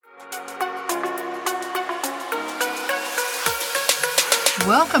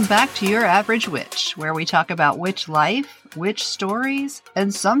Welcome back to Your Average Witch, where we talk about witch life, witch stories,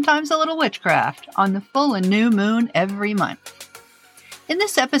 and sometimes a little witchcraft on the full and new moon every month. In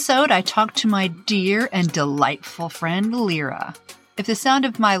this episode, I talk to my dear and delightful friend, Lyra. If the sound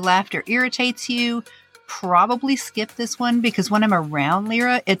of my laughter irritates you, probably skip this one because when I'm around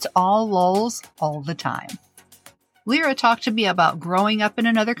Lyra, it's all lulz all the time. Lyra talked to me about growing up in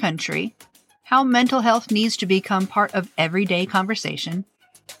another country, how mental health needs to become part of everyday conversation,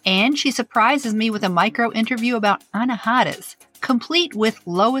 and she surprises me with a micro interview about anahatas, complete with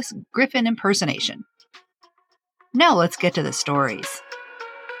Lois Griffin impersonation. Now let's get to the stories.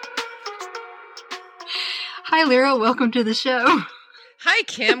 Hi Lyra, welcome to the show. Hi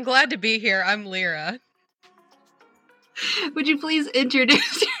Kim, glad to be here. I'm Lyra. Would you please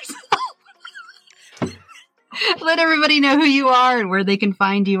introduce yourself? Let everybody know who you are and where they can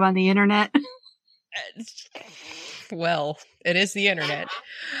find you on the internet. Well, it is the internet.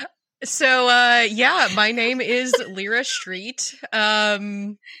 So, my name is Lyra Street. I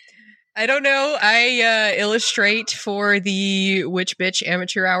don't know. I illustrate for the Witch Bitch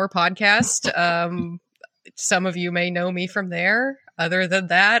Amateur Hour podcast. Some of you may know me from there. Other than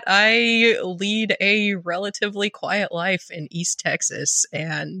that, I lead a relatively quiet life in East Texas,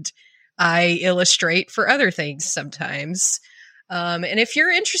 and I illustrate for other things sometimes. And if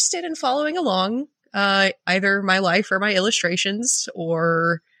you're interested in following along, either my life or my illustrations,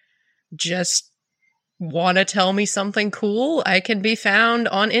 or just want to tell me something cool, I can be found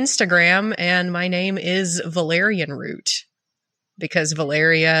on Instagram, and my name is Valerian Root, because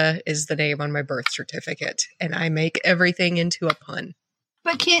Valeria is the name on my birth certificate, and I make everything into a pun.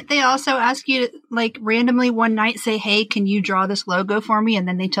 But can't they also ask you to, like, randomly one night say, hey, can you draw this logo for me? And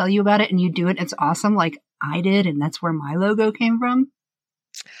then they tell you about it and you do it. It's awesome, like I did, and that's where my logo came from.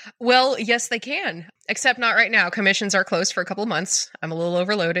 Well, yes, they can, except not right now. Commissions are closed for a couple of months. I'm a little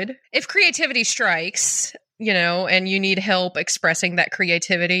overloaded. If creativity strikes, and you need help expressing that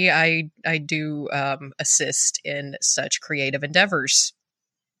creativity, I do assist in such creative endeavors.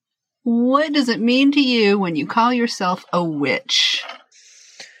 What does it mean to you when you call yourself a witch?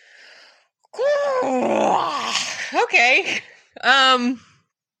 Okay. Can't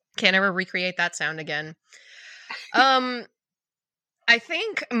ever recreate that sound again. I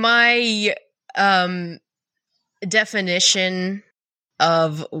think my definition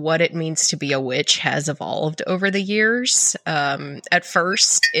of what it means to be a witch has evolved over the years. At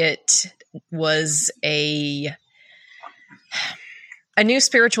first, it was a new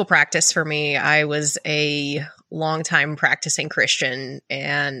spiritual practice for me. I was a longtime practicing Christian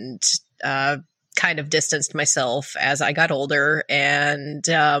and kind of distanced myself as I got older. And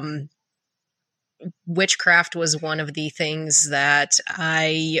witchcraft was one of the things that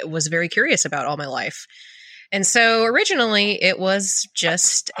I was very curious about all my life. And so originally it was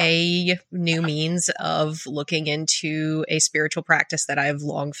just a new means of looking into a spiritual practice that I've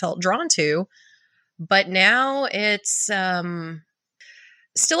long felt drawn to. But now it's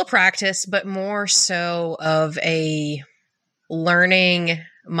still a practice, but more so of a learning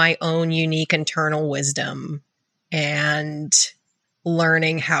my own unique internal wisdom and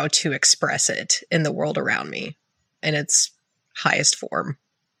learning how to express it in the world around me in its highest form.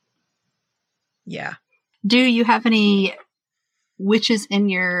 Yeah. Do you have any witches in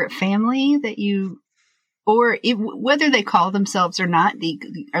your family that you, or whether they call themselves or not,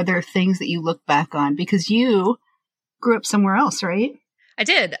 are there things that you look back on? Because you grew up somewhere else, right? I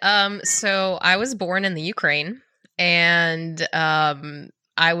did. So I was born in the Ukraine, and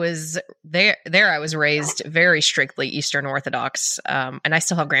I was there. I was raised very strictly Eastern Orthodox, and I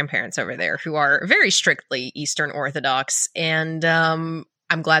still have grandparents over there who are very strictly Eastern Orthodox. And I'm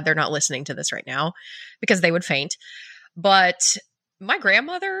glad they're not listening to this right now because they would faint. But my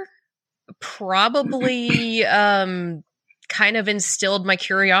grandmother probably kind of instilled my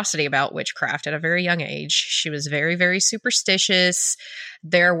curiosity about witchcraft at a very young age. She was very, very superstitious.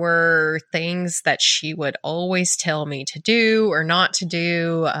 There were things that she would always tell me to do or not to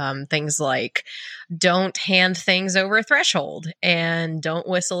do. Things like, don't hand things over a threshold and don't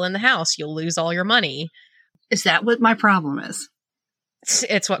whistle in the house. You'll lose all your money. Is that what my problem is?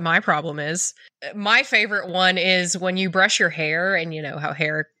 It's what my problem is. My favorite one is when you brush your hair, and you know how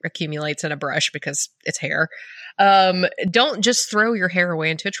hair accumulates in a brush because it's hair. Don't just throw your hair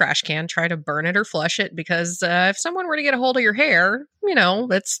away into a trash can. Try to burn it or flush it, because if someone were to get a hold of your hair,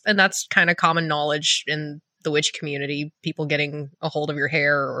 that's kind of common knowledge in the witch community. People getting a hold of your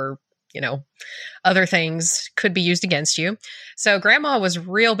hair or other things could be used against you. So grandma was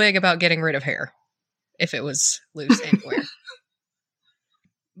real big about getting rid of hair if it was loose anywhere.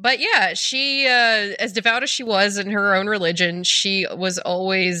 But yeah, she, as devout as she was in her own religion, she was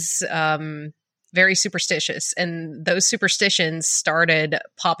always very superstitious. And those superstitions started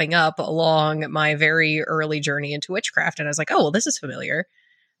popping up along my very early journey into witchcraft. And I was like, oh, well, this is familiar.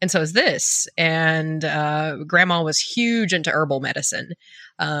 And so is this. And grandma was huge into herbal medicine.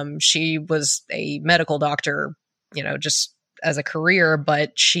 She was a medical doctor, just as a career,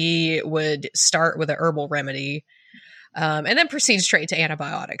 but she would start with a herbal remedy and then proceed straight to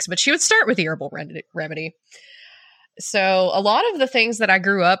antibiotics. But she would start with the herbal remedy. So a lot of the things that I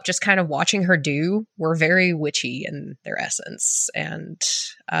grew up just kind of watching her do were very witchy in their essence. And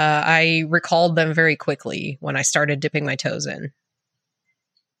I recalled them very quickly when I started dipping my toes in.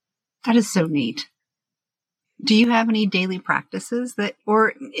 That is so neat. Do you have any daily practices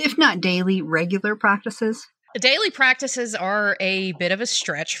or if not daily, regular practices? Daily practices are a bit of a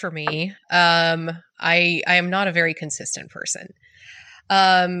stretch for me. I am not a very consistent person.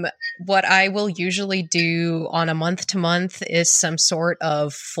 What I will usually do on a month to month is some sort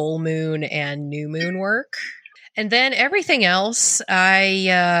of full moon and new moon work. And then everything else,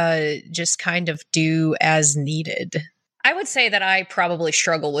 I just kind of do as needed. I would say that I probably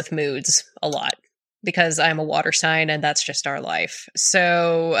struggle with moods a lot because I'm a water sign and that's just our life.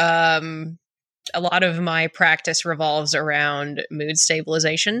 So a lot of my practice revolves around mood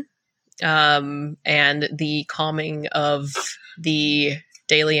stabilization and the calming of the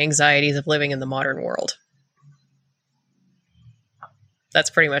daily anxieties of living in the modern world.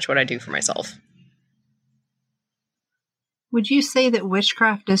 That's pretty much what I do for myself. Would you say that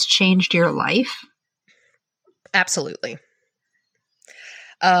witchcraft has changed your life? Absolutely.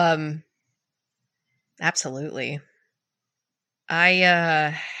 Absolutely.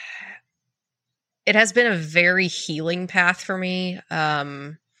 It has been a very healing path for me.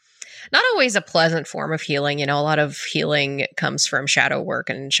 Not always a pleasant form of healing. A lot of healing comes from shadow work,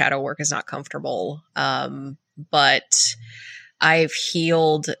 and shadow work is not comfortable. But I've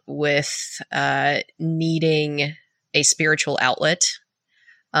healed with needing a spiritual outlet.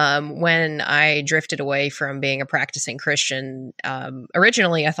 When I drifted away from being a practicing Christian,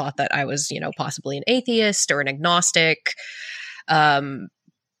 originally I thought that I was, possibly an atheist or an agnostic.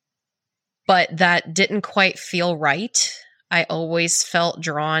 But that didn't quite feel right. I always felt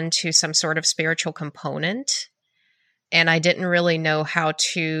drawn to some sort of spiritual component, and I didn't really know how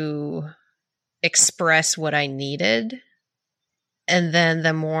to express what I needed. And then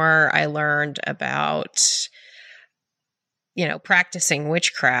the more I learned about, practicing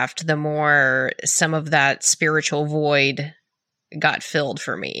witchcraft, the more some of that spiritual void got filled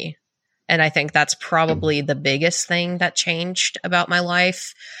for me. And I think that's probably the biggest thing that changed about my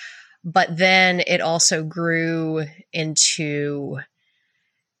life. But then it also grew into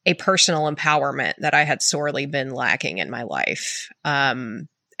a personal empowerment that I had sorely been lacking in my life. And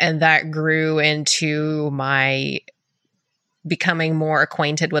that grew into my becoming more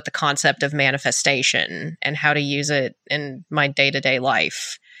acquainted with the concept of manifestation and how to use it in my day-to-day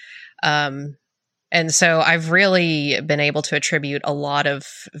life. And so I've really been able to attribute a lot of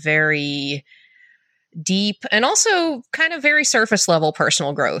very deep and also kind of very surface level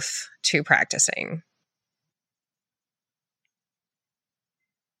personal growth to practicing.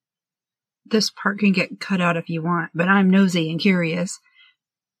 This part can get cut out if you want, but I'm nosy and curious.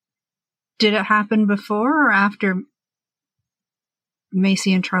 Did it happen before or after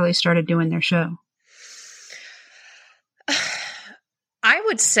Macy and Charlie started doing their show? I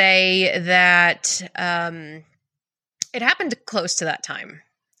would say that it happened close to that time.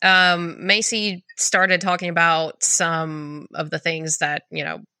 Macy started talking about some of the things that,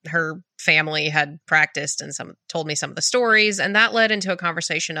 her family had practiced and told me some of the stories. And that led into a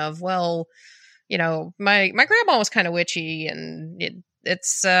conversation of, well, my grandma was kind of witchy, and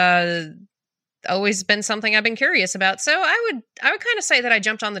it's always been something I've been curious about. So I would kind of say that I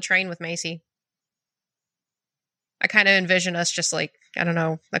jumped on the train with Macy. I kind of envision us just like, I don't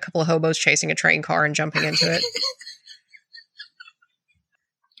know, a couple of hobos chasing a train car and jumping into it.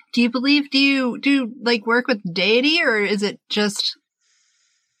 Do you like work with deity, or is it just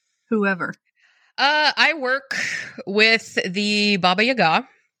whoever? I work with the Baba Yaga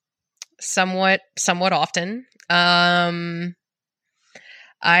somewhat often.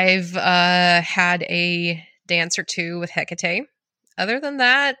 I've had a dance or two with Hecate. Other than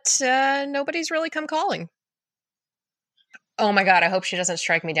that, nobody's really come calling. Oh my God, I hope she doesn't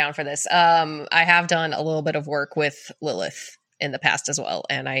strike me down for this. I have done a little bit of work with Lilith in the past as well,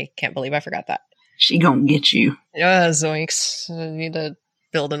 and I can't believe I forgot that. She gonna get you. Zoinks. I need to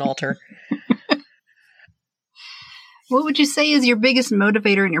build an altar. What would you say is your biggest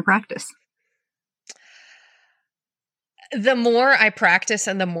motivator in your practice? The more I practice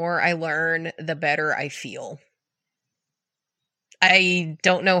and the more I learn, the better I feel. I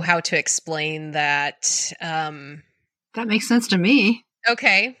don't know how to explain that. That makes sense to me.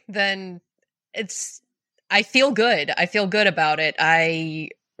 Okay, then I feel good. I feel good about it. I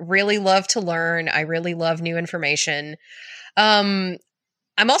really love to learn. I really love new information. I'm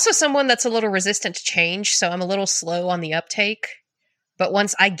also someone that's a little resistant to change, so I'm a little slow on the uptake. But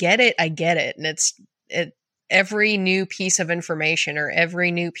once I get it, I get it. And every new piece of information or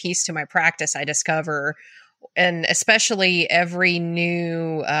every new piece to my practice I discover, and especially every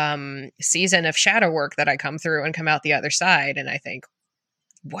new season of shadow work that I come through and come out the other side. And I think,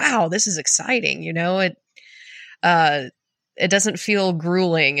 wow, this is exciting. It doesn't feel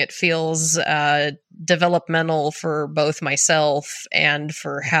grueling. It feels developmental for both myself and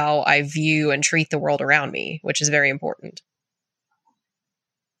for how I view and treat the world around me, which is very important.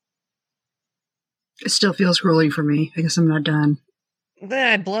 It still feels grueling for me. I guess I'm not done.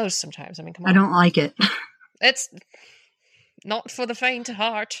 It blows sometimes. I mean, come on. I don't like it. It's not for the faint of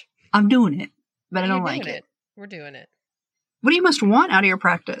heart. I'm doing it, but I don't like it. We're doing it. What do you most want out of your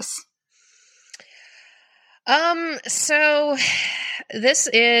practice? So this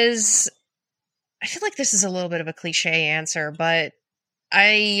is, I feel like this is a little bit of a cliche answer, but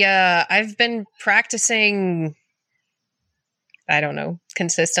I've been practicing, I don't know,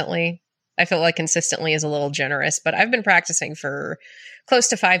 consistently. I feel like consistently is a little generous, but I've been practicing for close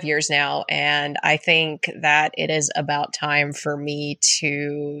to 5 years now. And I think that it is about time for me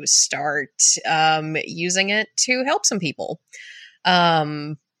to start, using it to help some people.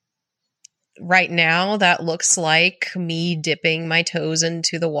 Right now, that looks like me dipping my toes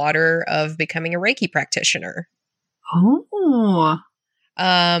into the water of becoming a Reiki practitioner. Oh.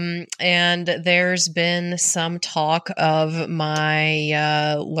 And there's been some talk of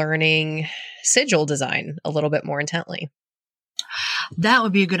my learning sigil design a little bit more intently. That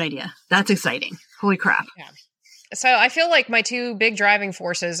would be a good idea. That's exciting. Holy crap. Yeah. So I feel like my two big driving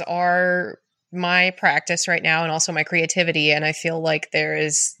forces are my practice right now and also my creativity. And I feel like there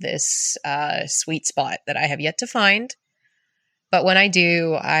is this sweet spot that I have yet to find. But when I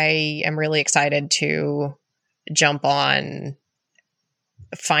do, I am really excited to jump on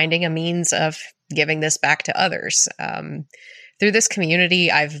finding a means of giving this back to others. Through this community,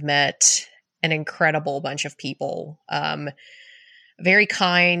 I've met an incredible bunch of people. Very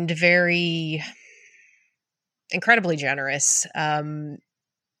kind, very incredibly generous.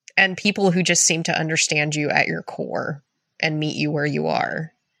 And people who just seem to understand you at your core and meet you where you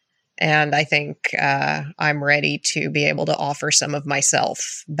are. And I think I'm ready to be able to offer some of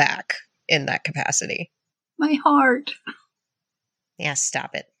myself back in that capacity. My heart. Yeah,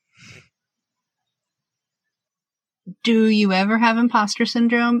 stop it. Do you ever have imposter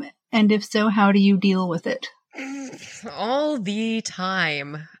syndrome? And if so, how do you deal with it? All the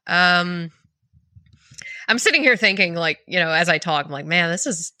time. I'm sitting here thinking, like, as I talk, I'm like, man, this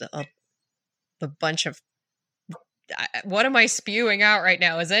is a bunch of, what am I spewing out right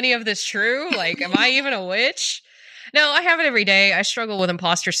now? Is any of this true? Like, am I even a witch? No, I have it every day. I struggle with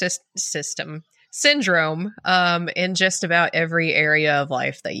imposter syndrome in just about every area of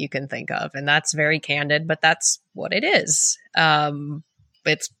life that you can think of. And that's very candid, but that's what it is.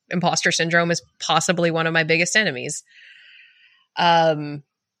 Imposter syndrome is possibly one of my biggest enemies.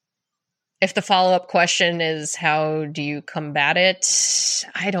 If the follow-up question is how do you combat it?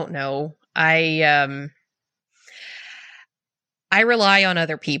 I don't know. I rely on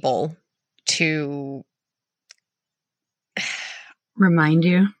other people to remind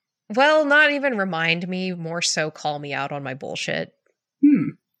you. Well, not even remind me, more so call me out on my bullshit.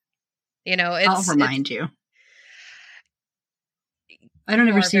 I'll remind you. I don't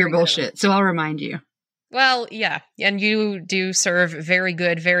ever see your bullshit, so I'll remind you. Well, yeah. And you do serve very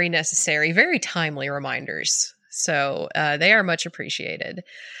good, very necessary, very timely reminders. So they are much appreciated.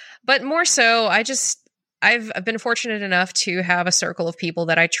 But more so, I've been fortunate enough to have a circle of people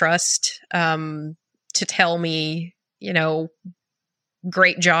that I trust to tell me,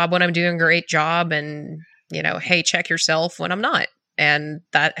 great job when I'm doing a great job and, hey, check yourself when I'm not. And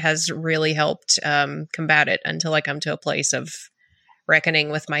that has really helped combat it until I come to a place of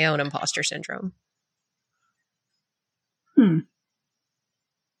reckoning with my own imposter syndrome.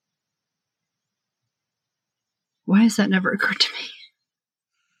 Why has that never occurred to me?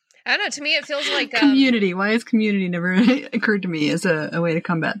 I don't know. To me, it feels like community. Why has community never occurred to me as a way to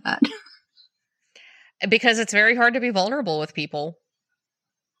combat that? Because it's very hard to be vulnerable with people.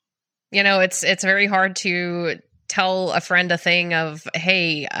 It's very hard to tell a friend a thing of,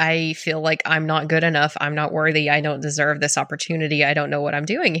 hey, I feel like I'm not good enough. I'm not worthy. I don't deserve this opportunity. I don't know what I'm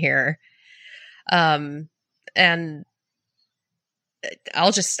doing here. And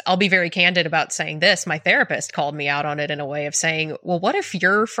I'll be very candid about saying this. My therapist called me out on it in a way of saying, well, what if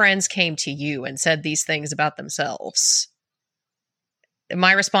your friends came to you and said these things about themselves?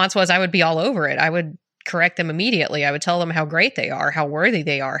 My response was I would be all over it. I would correct them immediately. I would tell them how great they are, how worthy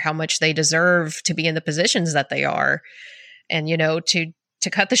they are, how much they deserve to be in the positions that they are. And, to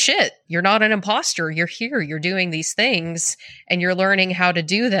cut the shit. You're not an imposter. You're here. You're doing these things and you're learning how to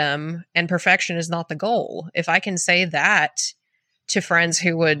do them. And perfection is not the goal. If I can say that to friends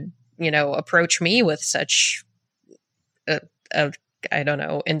who would, approach me with such I don't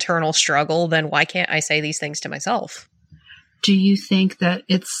know, internal struggle, then why can't I say these things to myself? Do you think that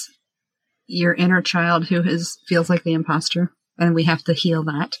it's your inner child who feels like the imposter and we have to heal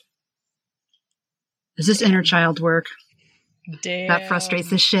that? Is this inner child work? Damn. That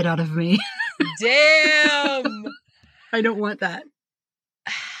frustrates the shit out of me. Damn. I don't want that.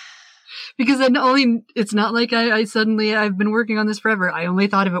 Because it's not like I've been working on this forever. I only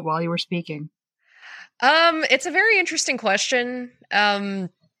thought of it while you were speaking. It's a very interesting question.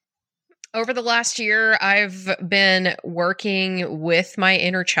 Over the last year, I've been working with my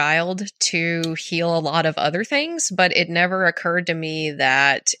inner child to heal a lot of other things, but it never occurred to me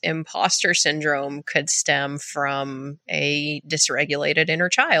that imposter syndrome could stem from a dysregulated inner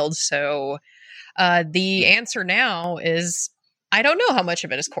child. So the answer now is I don't know how much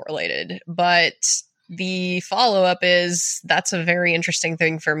of it is correlated, but the follow-up is that's a very interesting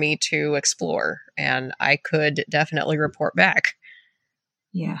thing for me to explore, and I could definitely report back.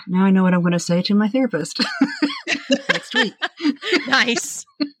 Yeah, now I know what I'm going to say to my therapist next week. Nice.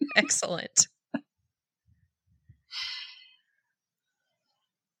 Excellent.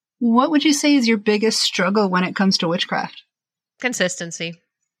 What would you say is your biggest struggle when it comes to witchcraft? Consistency.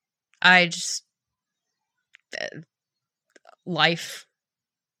 Life.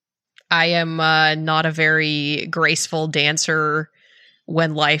 I am not a very graceful dancer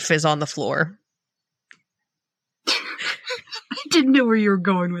when life is on the floor. I didn't know where you were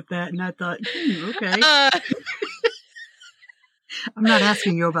going with that, and I thought, okay. I'm not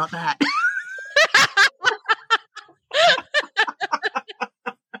asking you about that.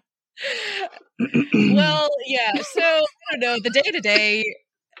 Well, yeah, so, I don't know, the day-to-day,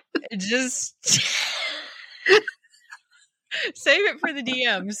 just save it for the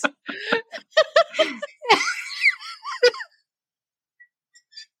DMs.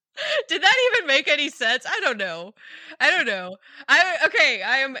 Did that even make any sense? I don't know. I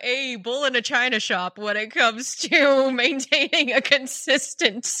am a bull in a china shop when it comes to maintaining a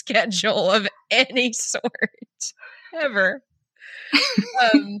consistent schedule of any sort. Ever.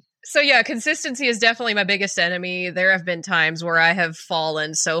 So yeah, consistency is definitely my biggest enemy. There have been times where I have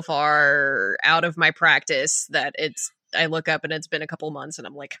fallen so far out of my practice that I look up and it's been a couple months and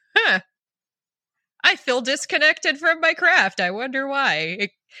I'm like, I feel disconnected from my craft. I wonder why.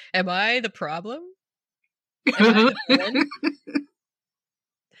 Am I the problem? Am I the villain?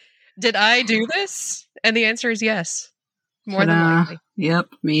 Did I do this? And the answer is yes. More than likely. Yep,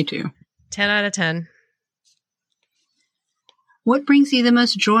 me too. 10 out of 10. What brings you the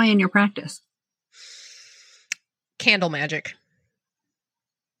most joy in your practice? Candle magic.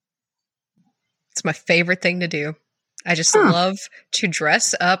 It's my favorite thing to do. I just love to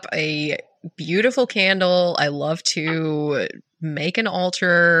dress up a beautiful candle. I love to make an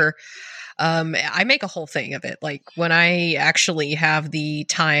altar. I make a whole thing of it. Like when I actually have the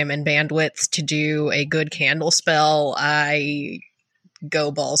time and bandwidth to do a good candle spell, I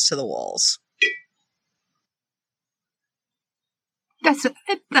go balls to the walls.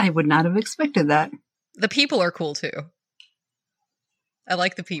 I would not have expected that. The people are cool too. I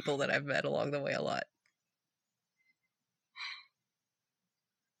like the people that I've met along the way a lot.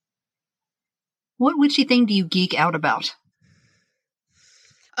 What witchy thing do you geek out about?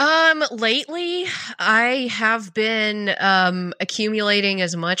 Lately, I have been accumulating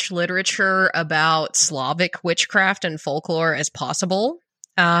as much literature about Slavic witchcraft and folklore as possible.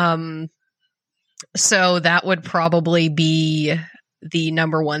 So that would probably be the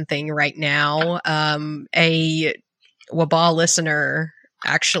number one thing right now. A Wabah listener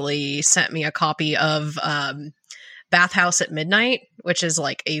actually sent me a copy of Bathhouse at Midnight, which is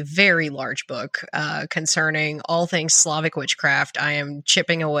like a very large book concerning all things Slavic witchcraft. I am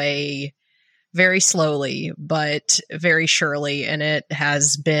chipping away very slowly, but very surely, and it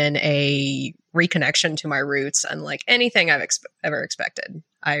has been a reconnection to my roots, unlike anything I've ever expected.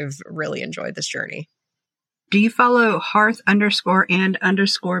 I've really enjoyed this journey. Do you follow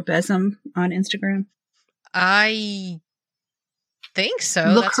Hearth_and_Besom on Instagram? I think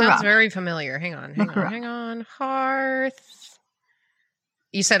so. That sounds very familiar. Hang on. Hearth.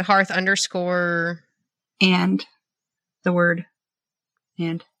 You said Hearth_ and the word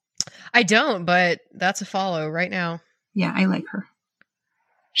hand? I don't, but that's a follow right now. Yeah, I like her.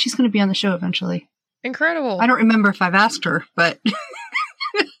 She's going to be on the show eventually. Incredible. I don't remember if I've asked her, but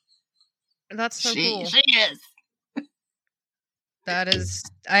that's so cool. She is. That is,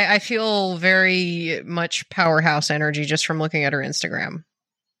 I feel very much powerhouse energy just from looking at her Instagram.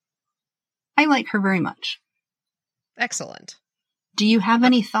 I like her very much. Excellent. Do you have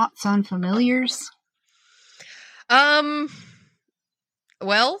any thoughts on familiars? Well,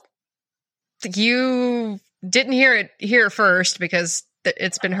 you didn't hear it here first because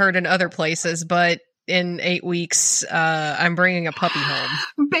it's been heard in other places, but in 8 weeks, I'm bringing a puppy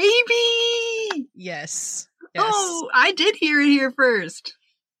home. Baby! Yes. Oh, I did hear it here first.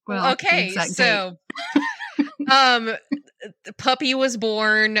 Well, okay, so the puppy was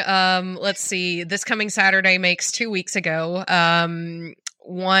born, let's see, this coming Saturday makes 2 weeks ago.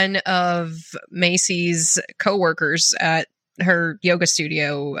 One of Macy's coworkers at her yoga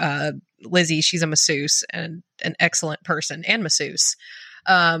studio, Lizzie, she's a masseuse and an excellent person and masseuse,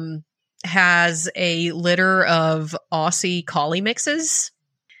 has a litter of Aussie collie mixes,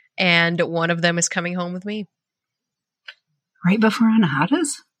 and one of them is coming home with me. Right before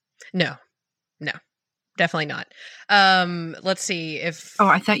Anahadas? No, definitely not. Let's see if. Oh,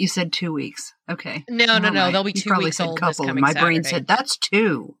 I thought you said 2 weeks. Okay. No. They'll be 2 weeks old this coming My Saturday. brain said that's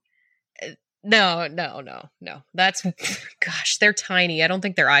 2. No. That's gosh, they're tiny. I don't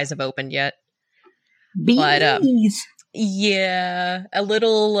think their eyes have opened yet. Bees. But, yeah, a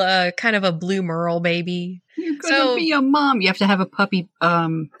little kind of a blue merle baby. You're gonna be a mom. You have to have a puppy.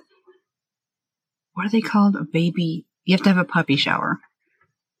 What are they called? A baby. You have to have a puppy shower.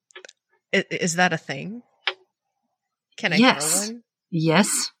 Is that a thing? Can I throw one?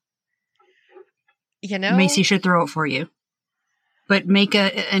 Yes. You know, Macy should throw it for you. But make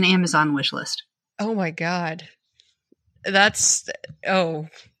an Amazon wish list. Oh my God. That's so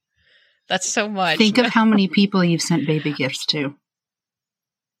much. Think of how many people you've sent baby gifts to.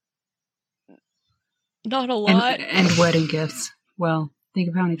 Not a lot. And wedding gifts. Well, think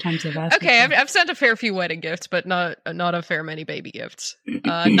of how many times I've asked. Okay, I've sent a fair few wedding gifts, but not a fair many baby gifts.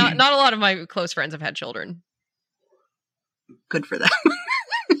 Not a lot of my close friends have had children. Good for them.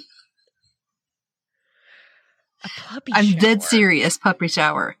 A puppy I'm shower. dead serious. Puppy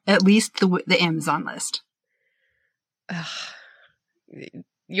shower. At least the Amazon list.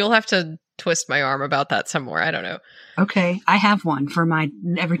 You'll have to twist my arm about that some more. I don't know. Okay, I have one for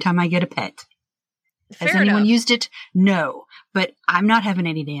every time I get a pet. Fair Has anyone enough. used it? No, but I'm not having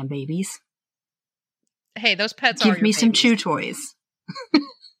any damn babies. Hey, those pets are Give your me some babies. chew toys.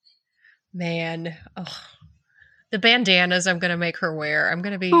 Man, the bandanas I'm gonna make her wear. I'm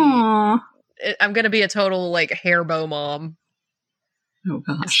gonna be a total like hair bow mom. Oh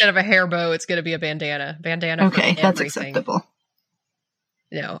gosh! Instead of a hair bow, it's gonna be a bandana. Bandana. Okay, for that's everything. acceptable.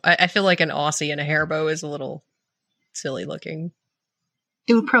 No, I feel like an Aussie and a hair bow is a little silly looking.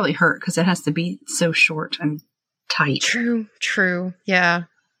 It would probably hurt because it has to be so short and tight. True. Yeah,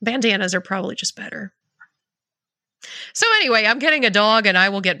 bandanas are probably just better. So anyway, I'm getting a dog, and I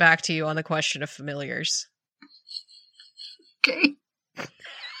will get back to you on the question of familiars. Okay.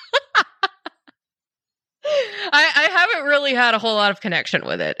 I haven't really had a whole lot of connection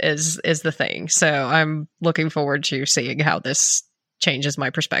with it, is the thing. So I'm looking forward to seeing how this changes my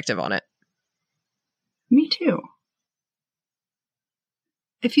perspective on it. Me too.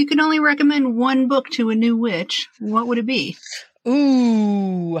 If you could only recommend one book to a new witch, what would it be?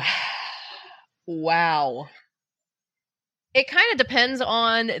 Ooh. Wow. It kind of depends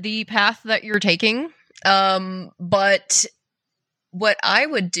on the path that you're taking. But what I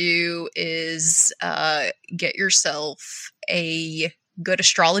would do is get yourself a good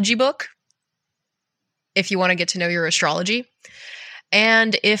astrology book if you want to get to know your astrology.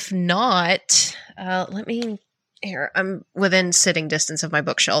 And if not, I'm within sitting distance of my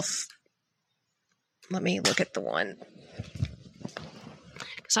bookshelf. Let me look at the one.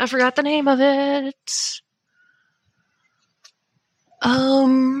 Because I forgot the name of it.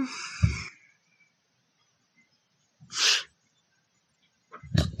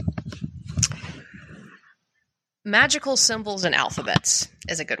 Magical Symbols and Alphabets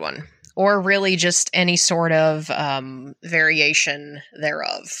is a good one. Or really just any sort of variation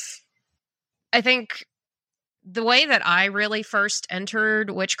thereof. I think the way that I really first entered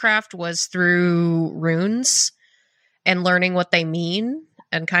witchcraft was through runes and learning what they mean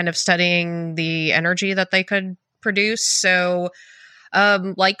and kind of studying the energy that they could produce. So,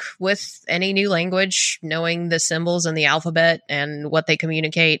 like with any new language, knowing the symbols and the alphabet and what they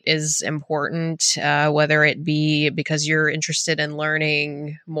communicate is important, whether it be because you're interested in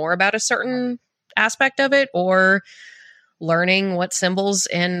learning more about a certain aspect of it or learning what symbols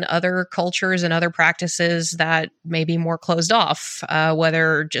in other cultures and other practices that may be more closed off,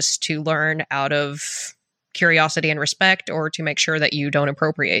 whether just to learn out of curiosity and respect or to make sure that you don't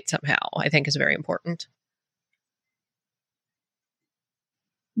appropriate somehow, I think is very important.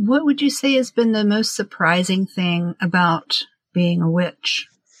 What would you say has been the most surprising thing about being a witch?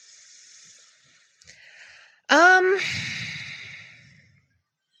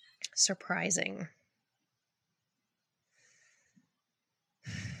 Surprising.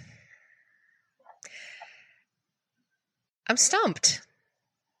 I'm stumped.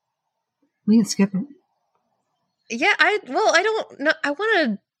 We can skip it. Yeah, I don't know. I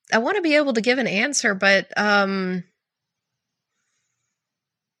want to be able to give an answer, but I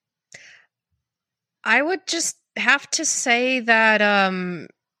would just have to say that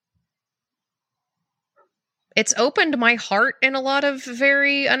it's opened my heart in a lot of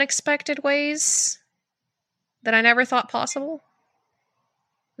very unexpected ways that I never thought possible.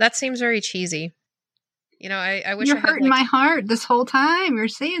 That seems very cheesy. You know, I wish You're I had hurting my heart this whole time. You're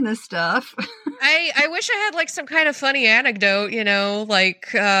saying this stuff. I wish I had like some kind of funny anecdote, you know,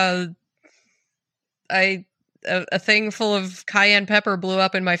 like a thing full of cayenne pepper blew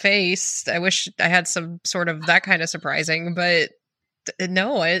up in my face. I wish I had some sort of that kind of surprising, but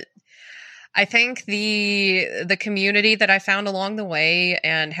no, I think the community that I found along the way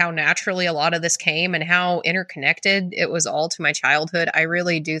and how naturally a lot of this came and how interconnected it was all to my childhood, I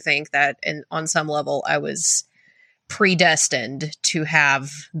really do think that on some level I was predestined to have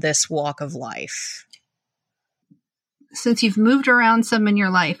this walk of life. Since you've moved around some in your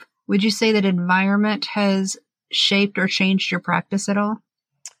life, would you say that environment has shaped or changed your practice at all?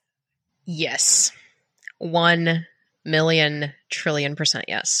 Yes. 1,000,000,000,000,000,000%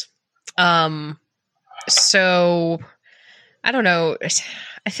 yes. So I don't know.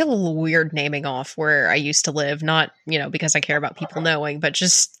 I feel a little weird naming off where I used to live, not, you know, because I care about people knowing, but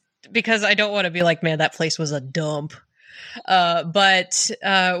just because I don't want to be like, man, that place was a dump. But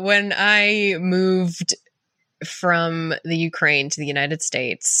when I moved from the Ukraine to the United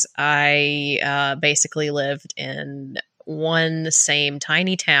States, I basically lived in one same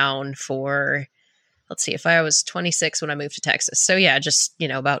tiny town for, let's see, if I was 26 when I moved to Texas. So yeah, just, you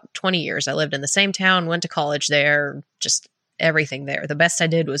know, about 20 years. I lived in the same town, went to college there, just everything there. The best I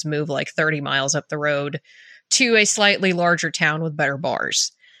did was move like 30 miles up the road to a slightly larger town with better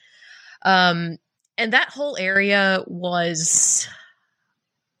bars. And that whole area was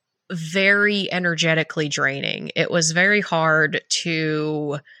very energetically draining. It was very hard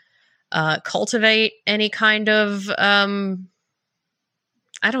to cultivate any kind of, I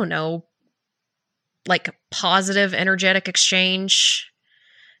don't know, like positive energetic exchange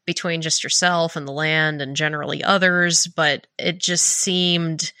between just yourself and the land and generally others. But it just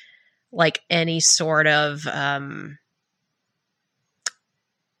seemed like any sort of, I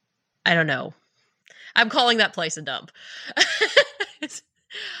don't know. I'm calling that place a dump.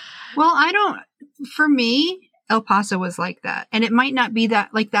 Well, for me, El Paso was like that. And it might not be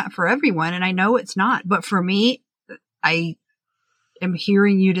that like that for everyone. And I know it's not, but for me, I am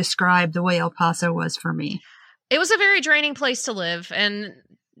hearing you describe the way El Paso was for me. It was a very draining place to live. And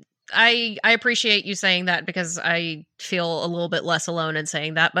I appreciate you saying that because I feel a little bit less alone in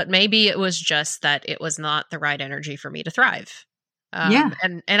saying that, but maybe it was just that it was not the right energy for me to thrive.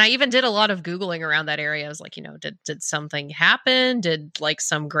 And I even did a lot of Googling around that area. I was like, you know, did something happen? Did like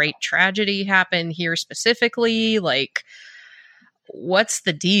some great tragedy happen here specifically? Like, what's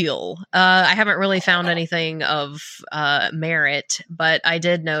the deal? I haven't really found anything of merit, but I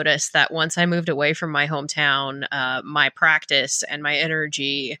did notice that once I moved away from my hometown, my practice and my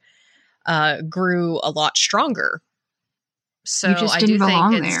energy grew a lot stronger. So you just didn't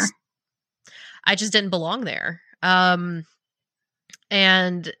belong there. I just didn't belong there.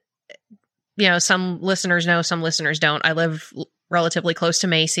 And, you know, some listeners know, some listeners don't. I live relatively close to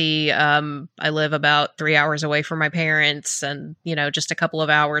Macy. I live about 3 hours away from my parents and, you know, just a couple of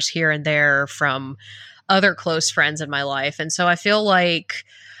hours here and there from other close friends in my life. And so I feel like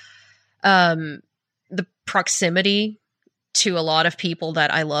the proximity to a lot of people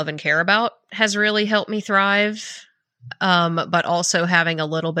that I love and care about has really helped me thrive. But also having a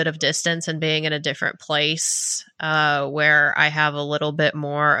little bit of distance and being in a different place where I have a little bit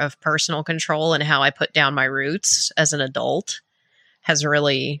more of personal control in how I put down my roots as an adult has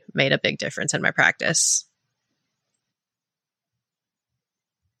really made a big difference in my practice.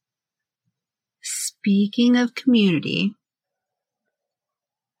 Speaking of community,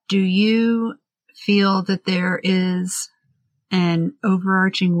 do you feel that there is an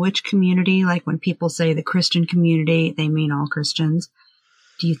overarching witch community? Like when people say the Christian community, they mean all Christians.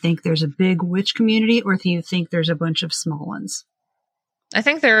 Do you think there's a big witch community, or do you think there's a bunch of small ones? I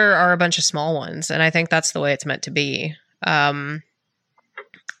think there are a bunch of small ones, and I think that's the way it's meant to be.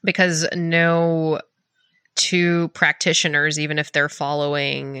 Because no two practitioners, even if they're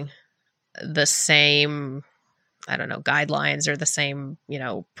following the same, I don't know, guidelines or the same,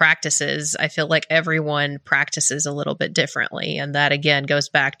 practices, I feel like everyone practices a little bit differently. And that, again, goes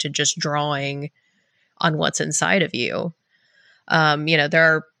back to just drawing on what's inside of you. There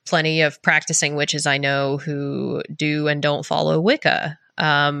are plenty of practicing witches I know who do and don't follow Wicca.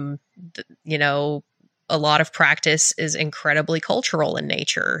 A lot of practice is incredibly cultural in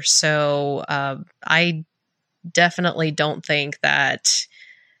nature. So I definitely don't think that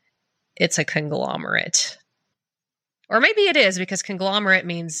it's a conglomerate. Or maybe it is, because conglomerate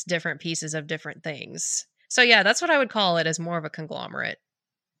means different pieces of different things. So yeah, that's what I would call it, as more of a conglomerate.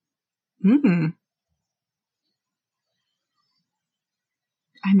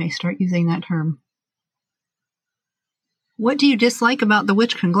 I may start using that term. What do you dislike about the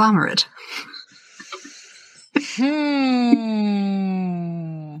witch conglomerate?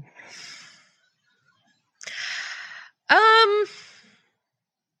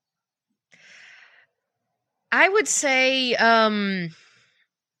 I would say,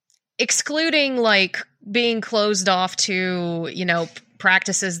 excluding like being closed off to,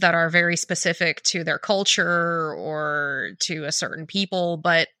 practices that are very specific to their culture or to a certain people,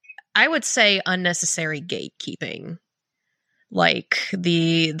 but I would say unnecessary gatekeeping. Like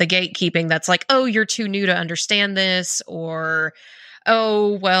the gatekeeping that's like, oh, you're too new to understand this, or,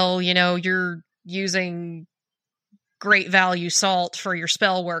 oh, well, you're using great value salt for your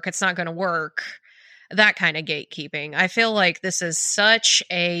spell work. It's not going to work. That kind of gatekeeping. I feel like this is such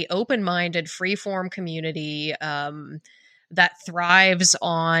a open-minded, free-form community that thrives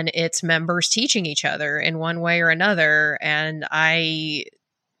on its members teaching each other in one way or another. And I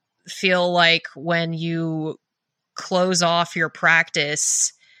feel like when you close off your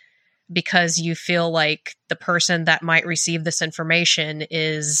practice because you feel like the person that might receive this information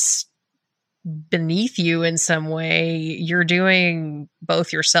is beneath you in some way, you're doing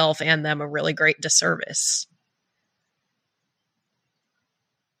both yourself and them a really great disservice.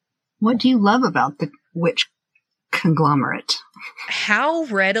 What do you love about the witch conglomerate? How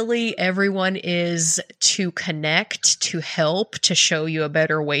readily everyone is to connect, to help, to show you a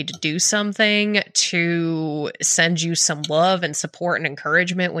better way to do something, to send you some love and support and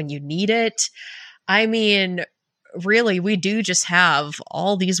encouragement when you need it. I mean, really, we do just have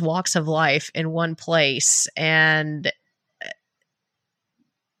all these walks of life in one place. And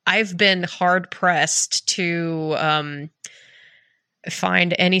I've been hard pressed to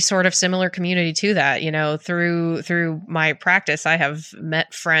find any sort of similar community to that. Through my practice, I have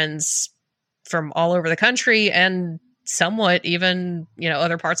met friends from all over the country and somewhat even,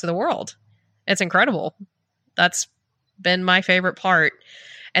 other parts of the world. It's incredible. That's been my favorite part.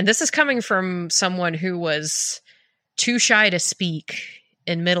 And this is coming from someone who was too shy to speak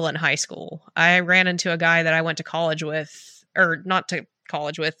in middle and high school. I ran into a guy that I went to college with, or not to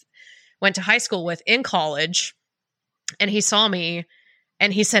college with, went to high school with in college. And he saw me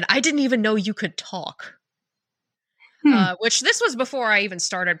and he said, I didn't even know you could talk. Which this was before I even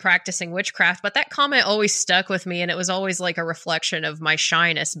started practicing witchcraft. But that comment always stuck with me. And it was always like a reflection of my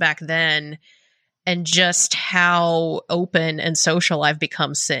shyness back then and just how open and social I've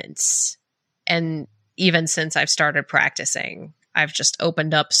become since. And even since I've started practicing, I've just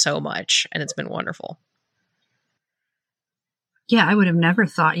opened up so much, and it's been wonderful. Yeah, I would have never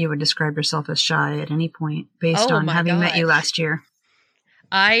thought you would describe yourself as shy at any point based on having met you last year.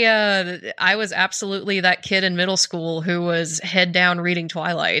 I was absolutely that kid in middle school who was head down reading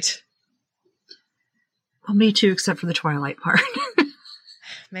Twilight. Well, me too, except for the Twilight part.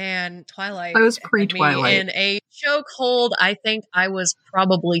 Man, Twilight. I was pre-Twilight. In a chokehold. I think I was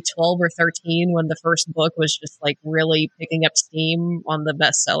probably 12 or 13 when the first book was just like really picking up steam on the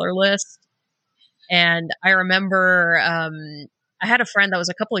bestseller list. And I remember I had a friend that was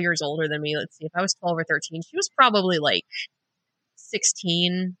a couple of years older than me. Let's see, if I was 12 or 13, she was probably like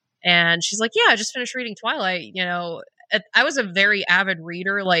 16. And she's like, yeah, I just finished reading Twilight. I was a very avid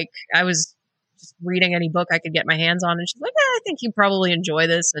reader. Like, I was just reading any book I could get my hands on. And she's like, I think you probably enjoy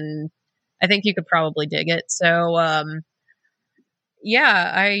this. And I think you could probably dig it. So, I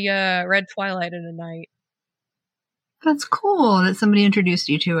read Twilight in a night. That's cool that somebody introduced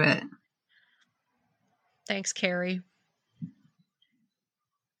you to it. Thanks, Carrie.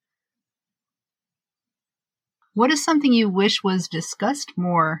 What is something you wish was discussed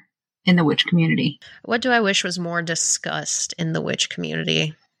more in the witch community? What do I wish was more discussed in the witch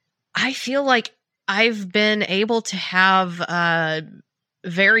community? I feel like I've been able to have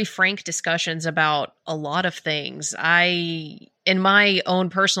very frank discussions about a lot of things. In my own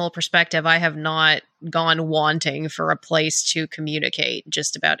personal perspective, I have not gone wanting for a place to communicate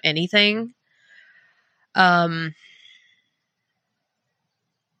just about anything. I'm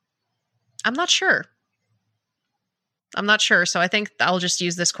not sure. So I think I'll just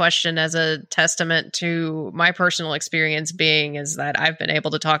use this question as a testament to my personal experience being is that I've been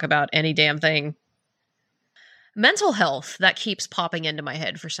able to talk about any damn thing. Mental health, that keeps popping into my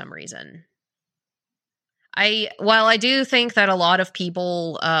head for some reason. While I do think that a lot of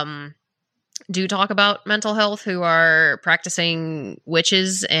people do talk about mental health who are practicing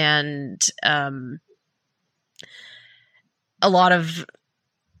witches, and a lot of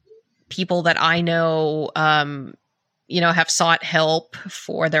people that I know, have sought help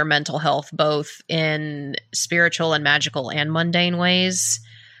for their mental health, both in spiritual and magical and mundane ways.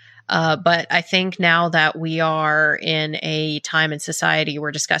 But I think now that we are in a time in society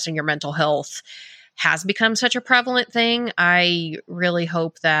where discussing your mental health has become such a prevalent thing, I really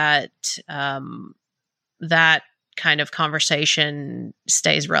hope that that kind of conversation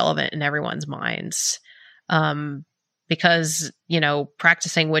stays relevant in everyone's minds. Because,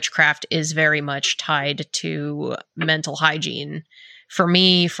 practicing witchcraft is very much tied to mental hygiene for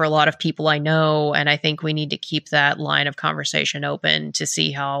me, for a lot of people I know. And I think we need to keep that line of conversation open to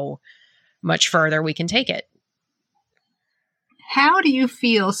see how much further we can take it. How do you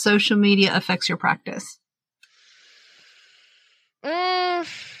feel social media affects your practice? I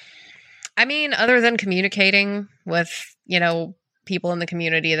mean, other than communicating with, people in the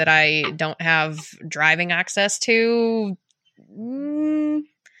community that I don't have driving access to,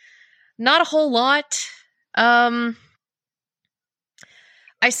 not a whole lot. I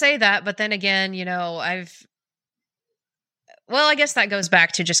say that, but then again, I guess that goes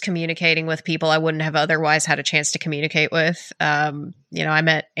back to just communicating with people I wouldn't have otherwise had a chance to communicate with. I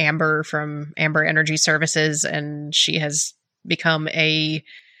met Amber from Amber Energy Services, and she has become a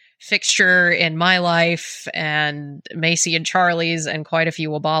fixture in my life, and Macy and Charlie's, and quite a few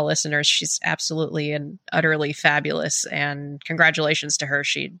Wabah listeners. She's absolutely and utterly fabulous, and congratulations to her.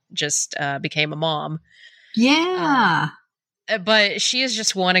 She just became a mom. Yeah. But she is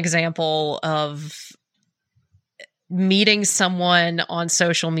just one example of meeting someone on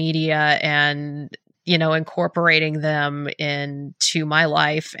social media and, incorporating them into my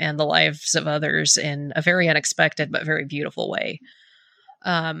life and the lives of others in a very unexpected but very beautiful way.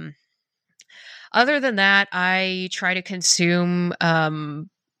 Other than that, I try to consume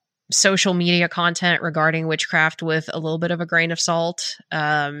social media content regarding witchcraft with a little bit of a grain of salt,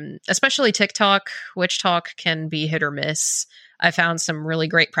 especially TikTok. Witch talk can be hit or miss. I found some really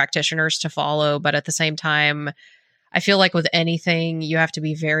great practitioners to follow, but at the same time, I feel like with anything, you have to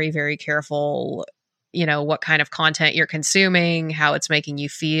be very, very careful, what kind of content you're consuming, how it's making you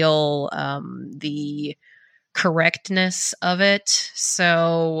feel, the correctness of it.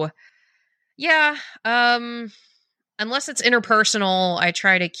 So, yeah, unless it's interpersonal, I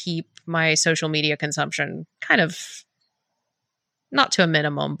try to keep my social media consumption kind of not to a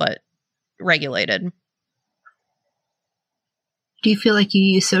minimum, but regulated. Do you feel like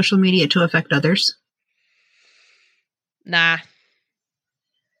you use social media to affect others? Nah.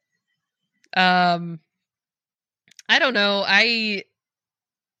 I don't know. I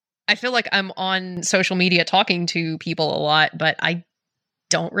feel like I'm on social media talking to people a lot, but I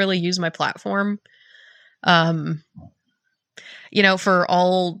don't really use my platform. For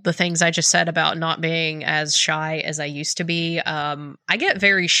all the things I just said about not being as shy as I used to be, I get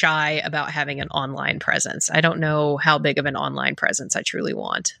very shy about having an online presence. I don't know how big of an online presence I truly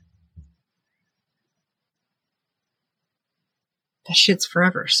want. That shit's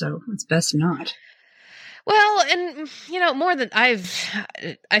forever, so it's best not. Well, and, more than I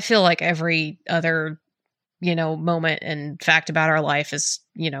feel like every other, moment and fact about our life is,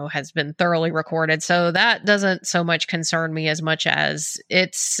 has been thoroughly recorded. So that doesn't so much concern me as much as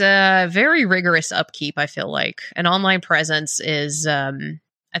it's a very rigorous upkeep. I feel like an online presence is,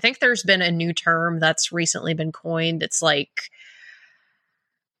 I think there's been a new term that's recently been coined. It's like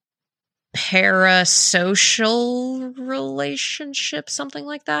parasocial relationship, something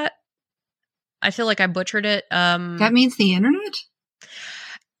like that. I feel like I butchered it. That means the internet?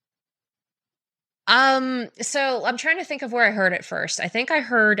 So I'm trying to think of where I heard it first. I think I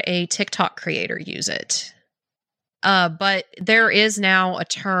heard a TikTok creator use it. But there is now a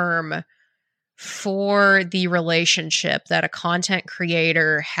term for the relationship that a content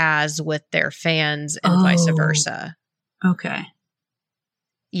creator has with their fans and vice versa. Okay.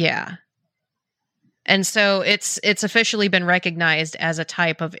 Yeah. And so it's officially been recognized as a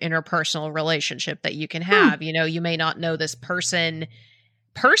type of interpersonal relationship that you can have. You may not know this person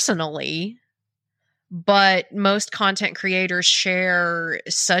personally, but most content creators share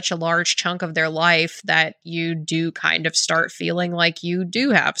such a large chunk of their life that you do kind of start feeling like you do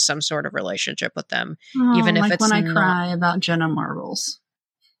have some sort of relationship with them, even if like it's when I not. cry about Jenna Marbles.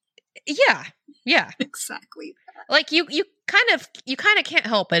 Yeah, exactly. Like you kind of can't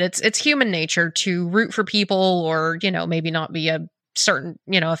help it. It's human nature to root for people, or maybe not be a certain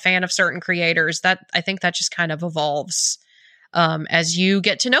a fan of certain creators. That I think that just kind of evolves as you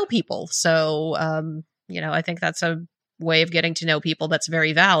get to know people. So I think that's a way of getting to know people that's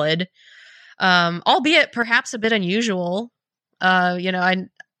very valid, albeit perhaps a bit unusual. I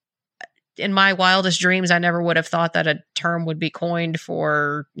in my wildest dreams, I never would have thought that a term would be coined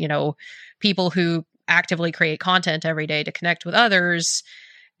for, people who actively create content every day to connect with others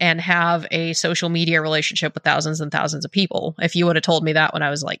and have a social media relationship with thousands and thousands of people. If you would have told me that when I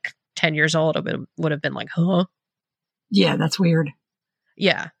was like 10 years old, it would have been like, huh? Yeah, that's weird.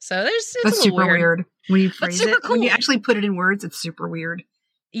 Yeah. So it's that's a super weird. When you phrase it, cool. When you actually put it in words, it's super weird.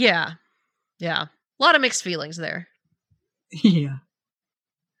 Yeah. Yeah. A lot of mixed feelings there. Yeah.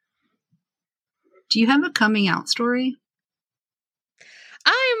 Do you have a coming out story?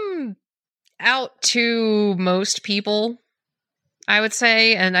 I'm out to most people, I would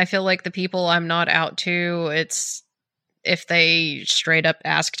say. And I feel like the people I'm not out to, it's if they straight up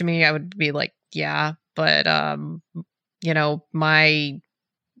asked me, I would be like, yeah. But, my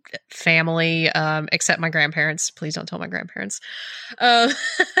family, except my grandparents, please don't tell my grandparents.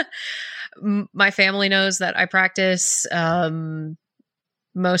 My family knows that I practice.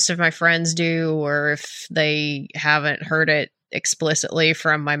 Most of my friends do, or if they haven't heard it explicitly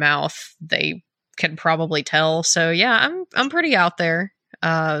from my mouth, they can probably tell. So yeah, I'm pretty out there.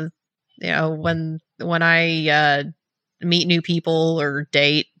 When I meet new people or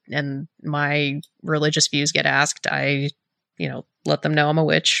date and my religious views get asked, I let them know I'm a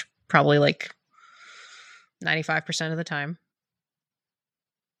witch, probably like 95% of the time.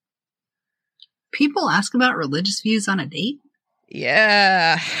 People ask about religious views on a date?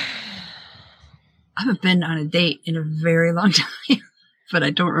 Yeah. I haven't been on a date in a very long time, but I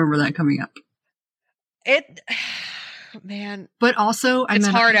don't remember that coming up. Man. But also, it's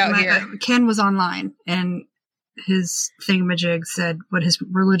hard out here. Ken was online, and his thingamajig said what his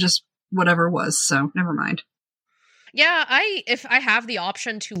religious whatever was, so never mind. Yeah, if I have the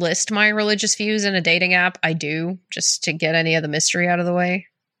option to list my religious views in a dating app, I do, just to get any of the mystery out of the way.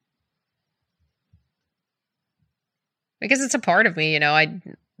 Because it's a part of me,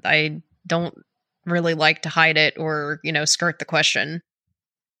 I don't really like to hide it or, skirt the question.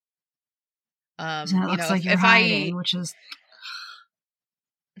 It looks like you're hiding, which is...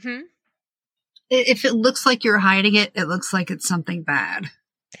 If it looks like you're hiding it, it looks like it's something bad.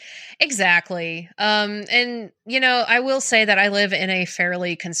 Exactly. And, I will say that I live in a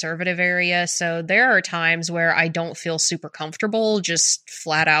fairly conservative area, so there are times where I don't feel super comfortable just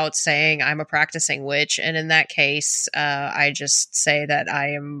flat out saying I'm a practicing witch. And in that case, I just say that I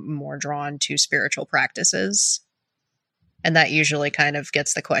am more drawn to spiritual practices. And that usually kind of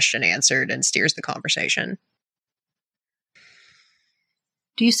gets the question answered and steers the conversation.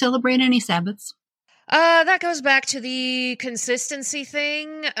 Do you celebrate any Sabbaths? That goes back to the consistency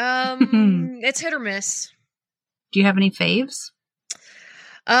thing. It's hit or miss. Do you have any faves?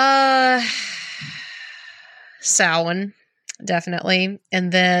 Samhain, definitely.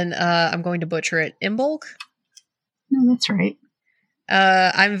 And then, I'm going to butcher it, Imbolc. No, that's right.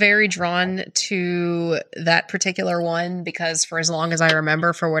 I'm very drawn to that particular one because for as long as I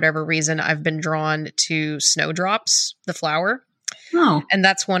remember, for whatever reason, I've been drawn to snowdrops, the flower. Oh. And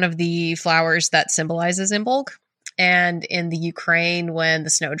that's one of the flowers that symbolizes Imbolc. And in the Ukraine, when the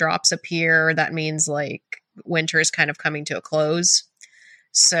snowdrops appear, that means like winter is kind of coming to a close.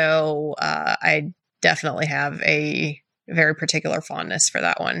 So I definitely have a very particular fondness for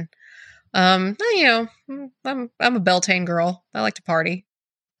that one. I'm a Beltane girl. I like to party.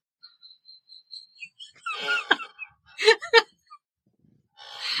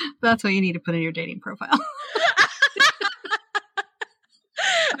 That's what you need to put in your dating profile.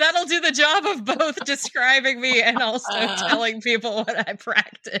 That'll do the job of both describing me and also telling people what I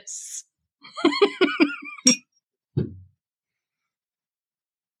practice.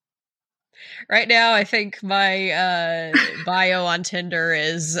 Right now, I think my bio on Tinder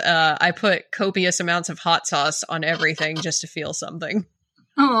is I put copious amounts of hot sauce on everything just to feel something.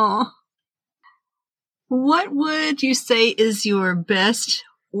 Oh. What would you say is your best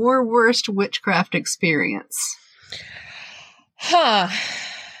or worst witchcraft experience?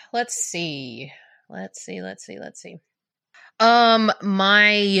 Let's see. My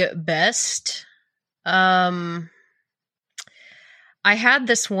best. I had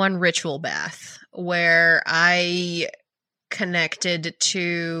this one ritual bath where I connected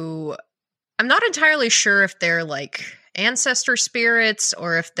to, I'm not entirely sure if they're like ancestor spirits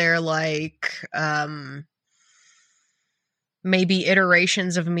or if they're like maybe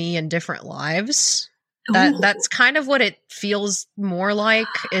iterations of me in different lives. That's kind of what it feels more like,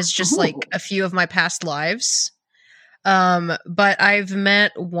 is just like a few of my past lives. But I've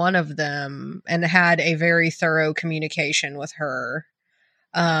met one of them and had a very thorough communication with her.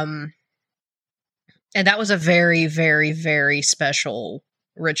 And that was a very, very, very special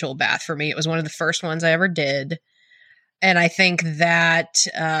ritual bath for me. It was one of the first ones I ever did. And I think that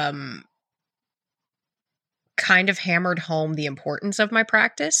kind of hammered home the importance of my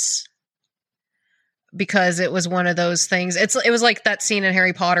practice, because it was one of those things. It was like that scene in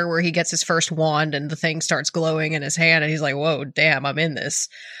Harry Potter where he gets his first wand and the thing starts glowing in his hand and he's like, whoa, damn, I'm in this.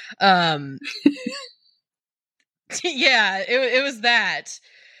 Yeah, it was that.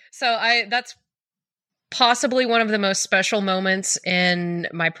 So that's possibly one of the most special moments in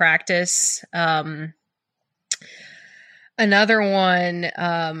my practice. Another one,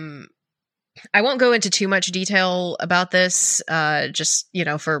 I won't go into too much detail about this, just,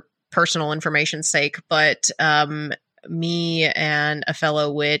 for personal information's sake, but me and a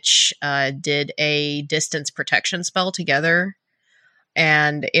fellow witch did a distance protection spell together,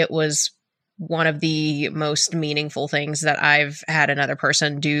 and it was one of the most meaningful things that I've had another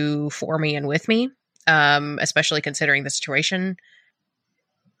person do for me and with me, especially considering the situation.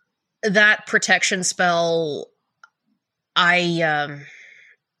 That protection spell, I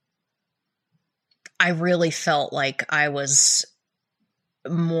really felt like I was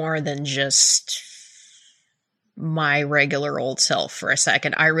more than just my regular old self for a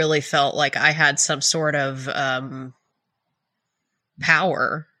second. I really felt like I had some sort of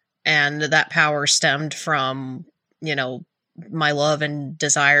power, and that power stemmed from, my love and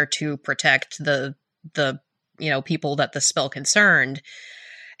desire to protect the people that the spell concerned.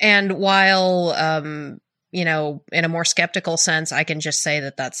 And while, in a more skeptical sense, I can just say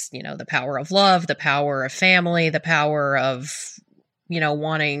that that's, the power of love, the power of family, the power of,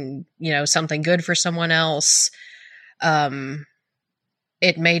 wanting, something good for someone else.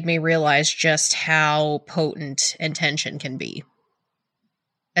 It made me realize just how potent intention can be,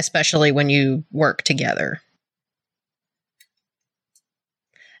 especially when you work together.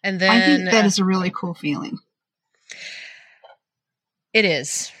 And then I think that is a really cool feeling. It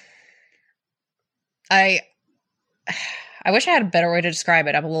is. I wish I had a better way to describe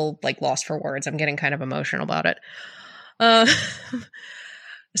it. I'm a little lost for words. I'm getting kind of emotional about it.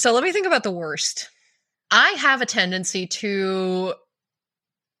 So let me think about the worst. I have a tendency to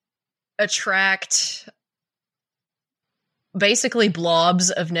attract basically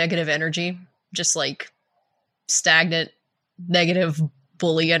blobs of negative energy, just stagnant, negative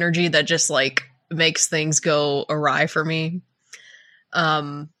bully energy that just makes things go awry for me.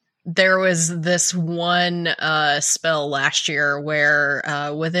 There was this one spell last year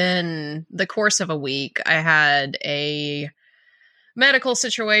where within the course of a week, I had a medical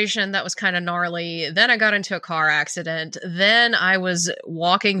situation that was kind of gnarly. Then I got into a car accident. Then I was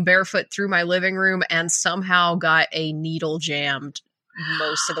walking barefoot through my living room and somehow got a needle jammed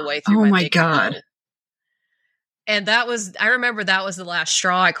most of the way through my big God. toe. And I remember that was the last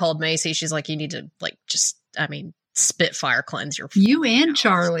straw. I called Macy. She's like, you need to Spitfire cleanse you and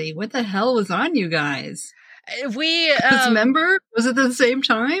Charlie. What the hell was on you guys? We remember? Was it the same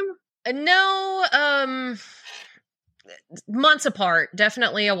time? No, months apart,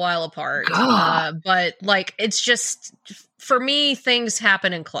 definitely a while apart. But it's just, for me, things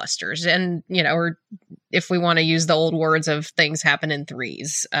happen in clusters, and or if we want to use the old words of things happen in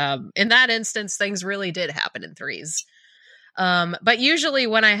threes. In that instance, things really did happen in threes. But usually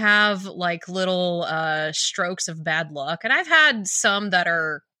when I have little strokes of bad luck, and I've had some that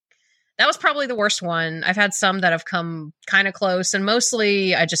was probably the worst one. I've had some that have come kind of close, and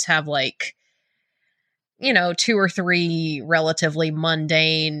mostly I just have 2 or 3 relatively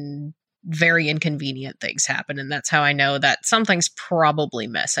mundane, very inconvenient things happen. And that's how I know that something's probably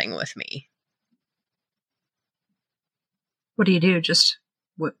messing with me. What do you do? Just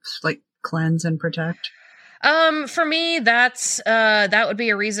cleanse and protect? For me, that would be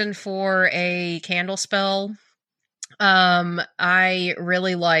a reason for a candle spell. I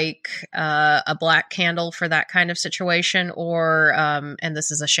really like a black candle for that kind of situation, or and this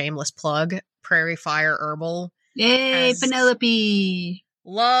is a shameless plug, Prairie Fire Herbal. Yay, Penelope!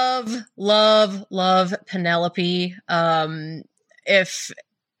 Love Penelope.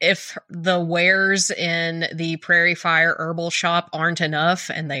 If the wares in the Prairie Fire Herbal shop aren't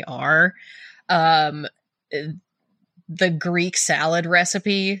enough, and they are, the Greek salad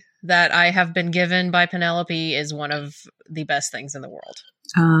recipe that I have been given by Penelope is one of the best things in the world.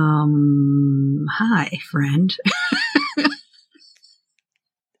 Hi, friend.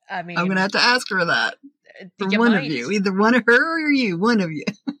 I mean, I'm going to have to ask her that. For you one might, of you. Either one of her or you. One of you.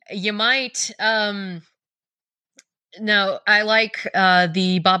 You might. No, I like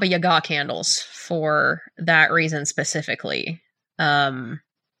the Baba Yaga candles for that reason specifically. Yeah,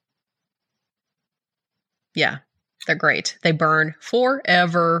 they're great. They burn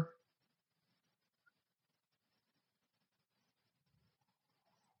forever.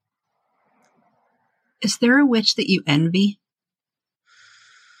 Is there a witch that you envy?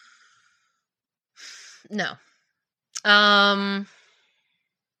 No. I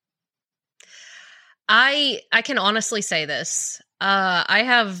can honestly say this. I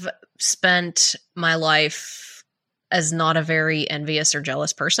have spent my life as not a very envious or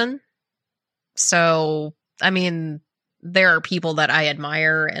jealous person. So, I mean, there are people that I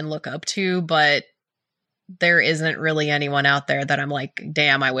admire and look up to, but there isn't really anyone out there that I'm like,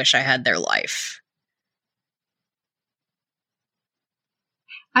 damn, I wish I had their life.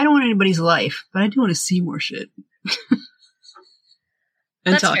 I don't want anybody's life, but I do want to see more shit.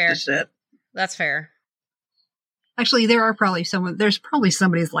 And That's talk fair. to shit. That's fair. Actually, there's probably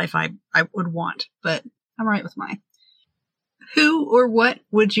somebody's life I would want, but I'm right with mine. Who or what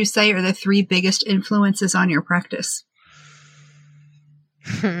would you say are the 3 biggest influences on your practice?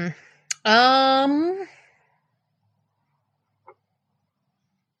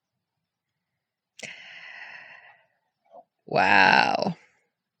 Wow.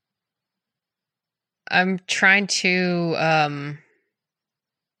 I'm trying to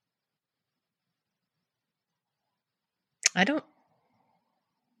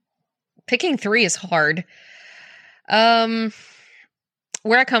picking 3 is hard.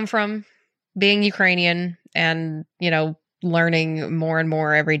 Where I come from, being Ukrainian and, learning more and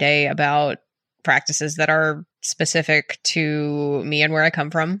more every day about practices that are specific to me and where I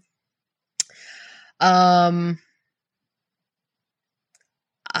come from. I'm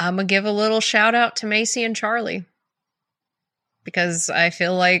going to give a little shout out to Macy and Charlie because I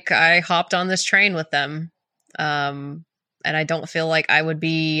feel like I hopped on this train with them. And I don't feel like I would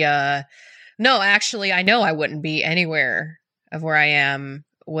be, no, actually, I know I wouldn't be anywhere of where I am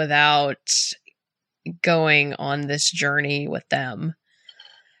without going on this journey with them.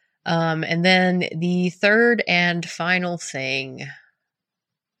 And then the third and final thing,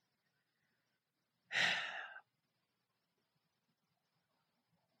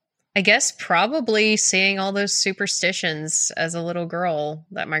 I guess probably seeing all those superstitions as a little girl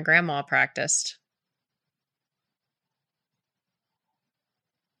that my grandma practiced.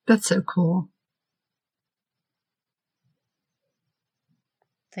 That's so cool.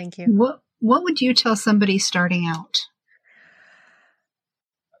 Thank you. What would you tell somebody starting out?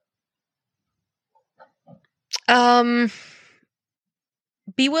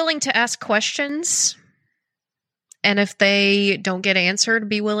 Be willing to ask questions. And if they don't get answered,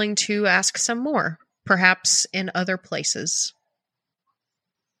 be willing to ask some more, perhaps in other places.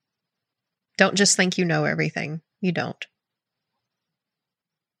 Don't just think you know everything. You don't.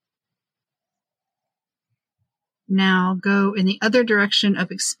 Now go in the other direction of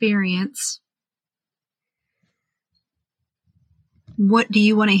experience. What do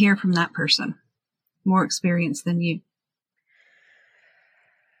you want to hear from that person? More experience than you.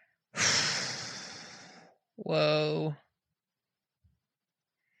 Whoa.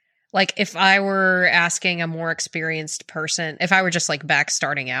 Like if I were asking a more experienced person, if I were just like back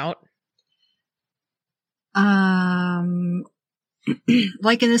starting out. Like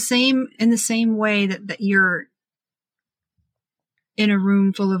in the same way that you're in a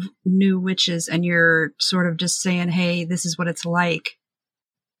room full of new witches and you're sort of just saying, hey, this is what it's like.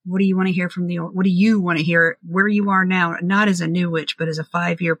 What do you want to hear from the old? What do you want to hear where you are now? Not as a new witch, but as a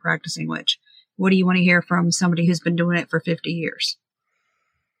 5-year practicing witch. What do you want to hear from somebody who's been doing it for 50 years?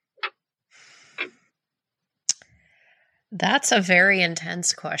 That's a very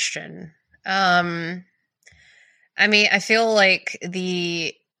intense question. I mean, I feel like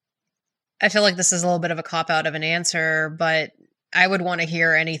this is a little bit of a cop-out of an answer, but I would want to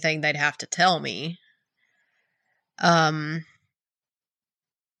hear anything they'd have to tell me. But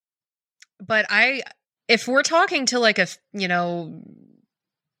if we're talking to like a,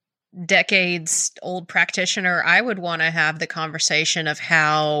 decades old practitioner, I would want to have the conversation of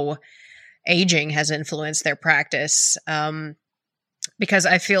how aging has influenced their practice. Because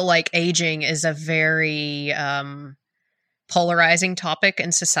I feel like aging is a very polarizing topic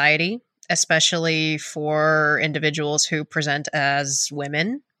in society, especially for individuals who present as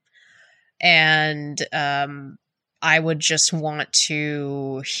women. And I would just want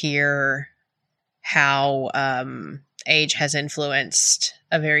to hear how age has influenced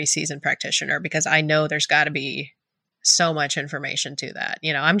a very seasoned practitioner, because I know there's got to be so much information to that.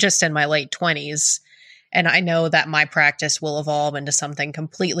 You know, I'm just in my late 20s, and I know that my practice will evolve into something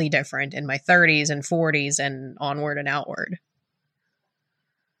completely different in my 30s and 40s and onward and outward.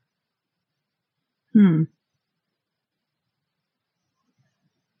 I'm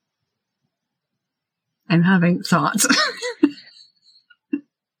having thoughts.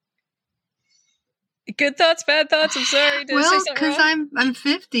 Good thoughts, bad thoughts. I'm sorry. Did I say Well, something because wrong? I'm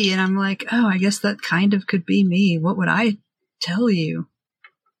 50 and I'm like, oh, I guess that kind of could be me. What would I tell you?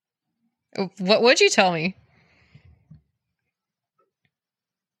 What would you tell me?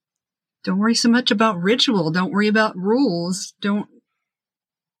 Don't worry so much about ritual. Don't worry about rules. Don't.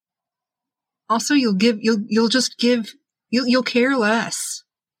 Also, you'll care less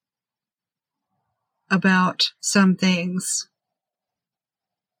about some things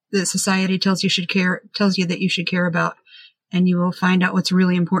that society tells you that you should care about, and you will find out what's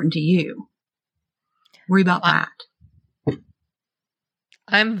really important to you. Worry about that.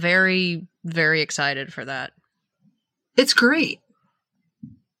 I'm very, very excited for that. It's great.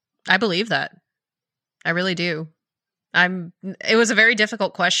 I believe that. I really do. It was a very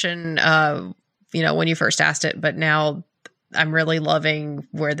difficult question, when you first asked it, but now I'm really loving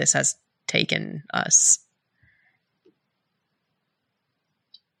where this has taken us.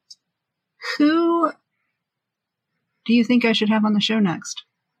 Who do you think I should have on the show next?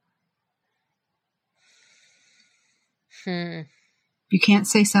 You can't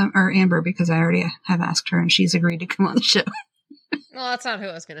say Amber, because I already have asked her and she's agreed to come on the show. Well, that's not who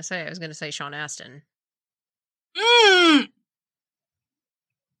I was going to say. I was going to say Sean Astin. He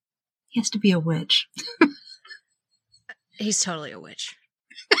has to be a witch. He's totally a witch.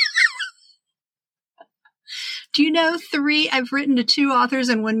 Do you know I've written to 2 authors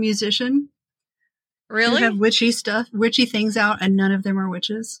and 1 musician. Really? Who have witchy things out, and none of them are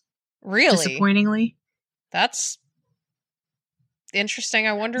witches. Really? Disappointingly. That's interesting.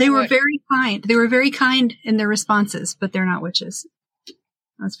 I wonder. They were very kind. They were very kind in their responses, but they're not witches.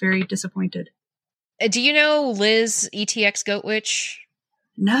 I was very disappointed. Do you know Liz, ETX Goat Witch?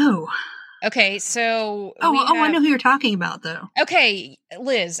 No. Okay, so I know who you're talking about, though. Okay,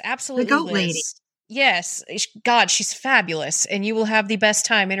 Liz, absolutely. The goat Liz. lady. Yes, God, she's fabulous, and you will have the best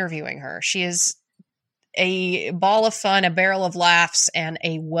time interviewing her. She is a ball of fun, a barrel of laughs, and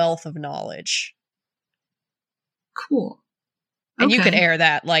a wealth of knowledge. Cool. And you could air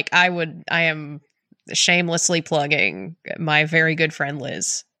that. I am shamelessly plugging my very good friend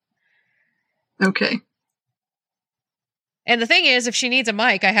Liz. Okay. And the thing is, if she needs a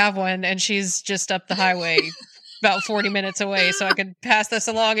mic, I have one, and she's just up the highway about 40 minutes away, so I could pass this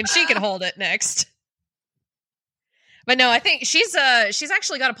along and she can hold it next. But no, I think she's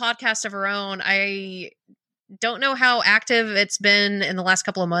actually got a podcast of her own. I don't know how active it's been in the last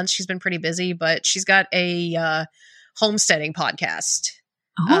couple of months. She's been pretty busy, but she's got a homesteading podcast.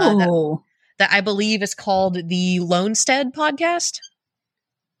 That I believe is called the Lonestead Podcast.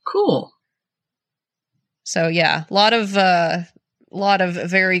 Cool. So yeah, a lot of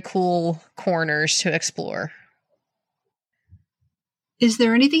very cool corners to explore. Is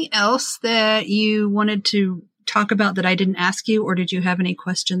there anything else that you wanted to talk about that I didn't ask you, or did you have any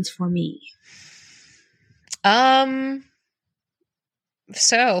questions for me?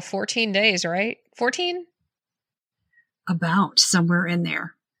 So 14 days, right? 14? About somewhere in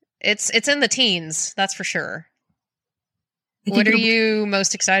there. It's in the teens, that's for sure. What are you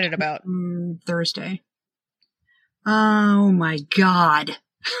most excited about? Thursday. Oh my God.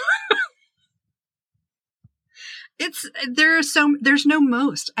 There's no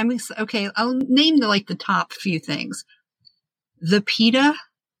most. I mean, okay, I'll name the top few things. The pita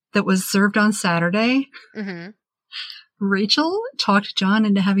that was served on Saturday. Mm-hmm. Rachel talked John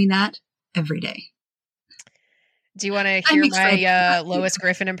into having that every day. Do you want to hear my Lois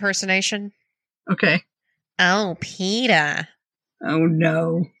Griffin impersonation? Okay. Oh, pita. Oh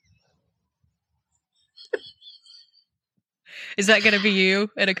no. Is that going to be you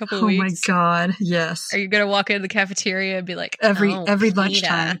in a couple of weeks? Oh my God, yes. Are you going to walk into the cafeteria and be like, every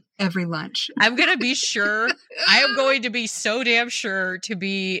lunchtime, every lunch? I'm going to be sure. I am going to be so damn sure to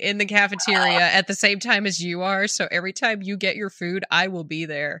be in the cafeteria at the same time as you are. So every time you get your food, I will be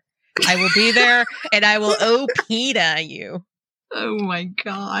there. I will be there and I will pita you. Oh my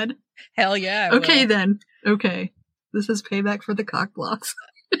God. Hell yeah. Okay then. Okay. This is payback for the cock blocks.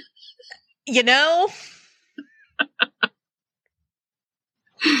 You know?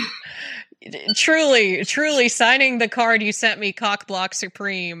 Truly signing the card you sent me, Cock Block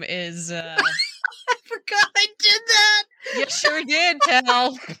Supreme, is I forgot I did that. You sure did,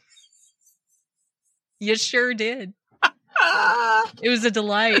 pal. You sure did. It was a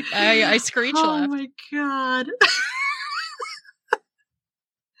delight. I screech laughed. Oh my God.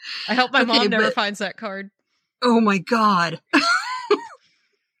 I hope my mom never finds that card. Oh my God.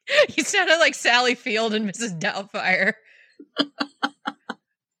 You sounded like Sally Field and Mrs. Doubtfire.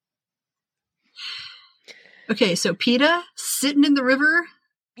 Okay, so PETA, sitting in the river,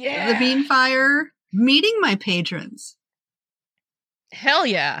 the bean fire, meeting my patrons. Hell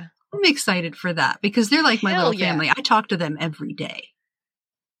yeah. I'm excited for that because they're like my little family. I talk to them every day.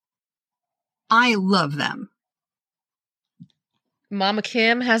 I love them. Mama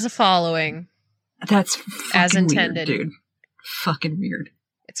Kim has a following. That's as intended, weird, dude. Fucking weird.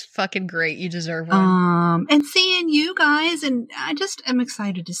 It's fucking great. You deserve one. And seeing you guys, and I just am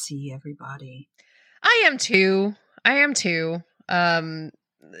excited to see everybody. I am too.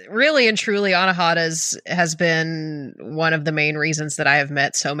 Really and truly, Anahata's has been one of the main reasons that I have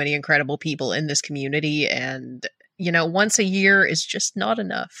met so many incredible people in this community. And, you know, once a year is just not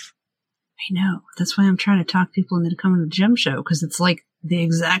enough. I know. That's why I'm trying to talk people into coming to the gym show, because it's like the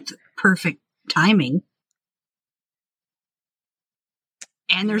exact perfect timing.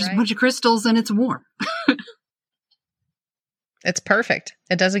 And there's a bunch of crystals and it's warm. It's perfect.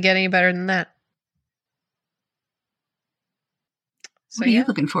 It doesn't get any better than that. So, what are you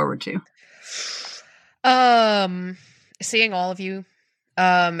looking forward to? Seeing all of you.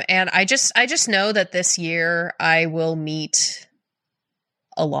 And I just know that this year I will meet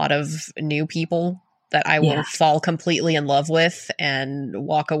a lot of new people that I will fall completely in love with and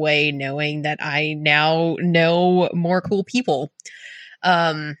walk away knowing that I now know more cool people.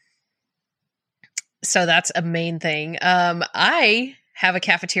 So that's a main thing. I have a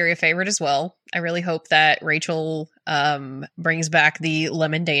cafeteria favorite as well. I really hope that Rachel brings back the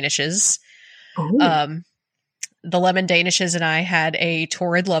lemon danishes. The lemon danishes and I had a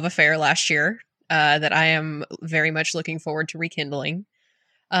torrid love affair last year that I am very much looking forward to rekindling.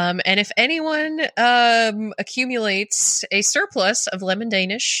 And if anyone accumulates a surplus of lemon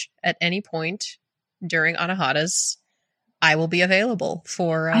danish at any point during Anahata's, I will be available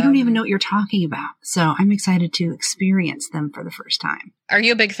for... I don't even know what you're talking about, so I'm excited to experience them for the first time. Are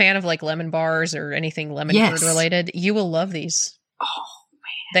you a big fan of like lemon bars or anything lemon curd related? You will love these. Oh,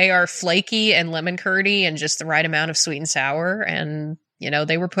 man. They are flaky and lemon curdy and just the right amount of sweet and sour. And, you know,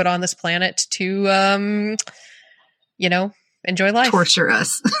 they were put on this planet to, you know, enjoy life. Torture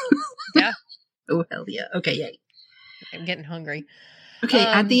us. Yeah. Oh, hell yeah. Okay, yay. I'm getting hungry. Okay,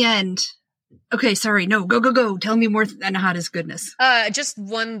 at the end... Okay, sorry. No, go. Tell me more Anahata's goodness. Just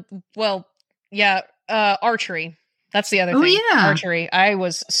one. Well, yeah. Archery. That's the other thing. Oh, yeah. Archery. I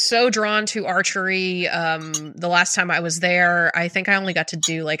was so drawn to archery. The last time I was there, I think I only got to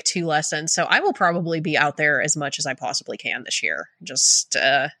do like 2 lessons. So I will probably be out there as much as I possibly can this year. Just,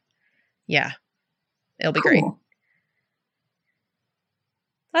 yeah. It'll be great.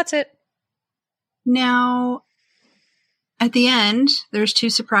 That's it. Now... At the end, there's 2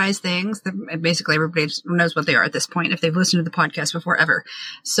 surprise things that basically everybody knows what they are at this point if they've listened to the podcast before ever.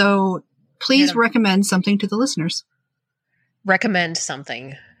 So please recommend something to the listeners. Recommend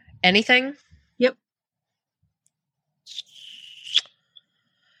something. Anything? Yep.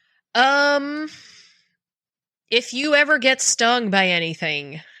 If you ever get stung by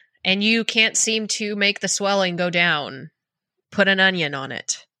anything and you can't seem to make the swelling go down, put an onion on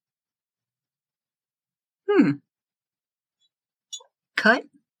it. Cut?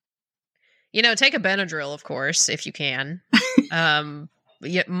 You know, take a Benadryl, of course, if you can.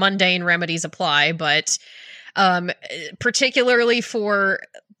 Mundane remedies apply, but particularly for,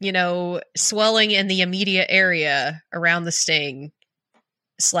 you know, swelling in the immediate area around the sting,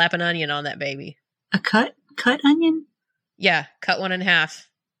 slap an onion on that baby. A cut onion? Yeah, cut one in half.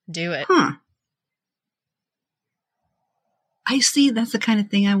 Do it. I see. That's the kind of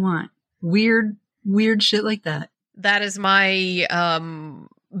thing I want. Weird shit like that. That is my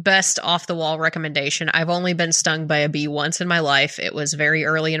best off-the-wall recommendation. I've only been stung by a bee once in my life. It was very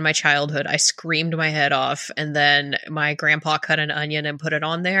early in my childhood. I screamed my head off, and then my grandpa cut an onion and put it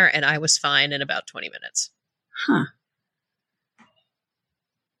on there, and I was fine in about 20 minutes.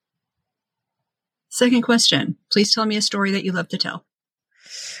 Second question. Please tell me a story that you love to tell.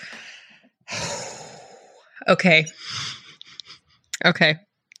 Okay.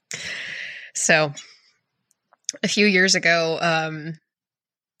 So... a few years ago,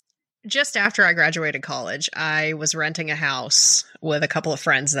 just after I graduated college, I was renting a house with a couple of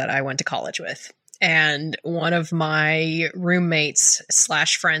friends that I went to college with. And one of my roommates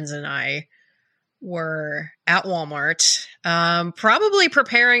 / friends and I were at Walmart, probably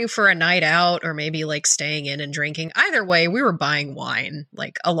preparing for a night out or maybe like staying in and drinking. Either way, we were buying wine,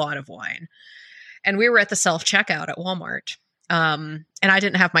 like a lot of wine. And we were at the self-checkout at Walmart. And I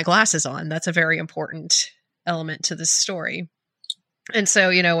didn't have my glasses on. That's a very important element to this story. And so,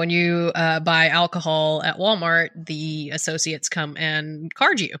 you know, when you buy alcohol at Walmart, the associates come and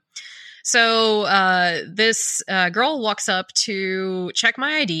card you. So this girl walks up to check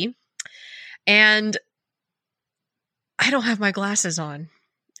my ID, and I don't have my glasses on.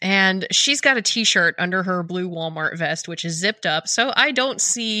 And she's got a t-shirt under her blue Walmart vest, which is zipped up. So I don't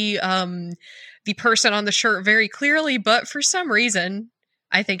see the person on the shirt very clearly, but for some reason,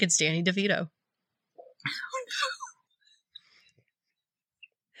 I think it's Danny DeVito.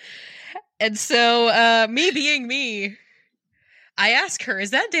 And so, me being me, I ask her,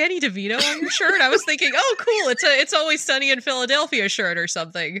 "Is that Danny DeVito on your shirt?" I was thinking, "Oh, cool! It's Always Sunny in Philadelphia shirt or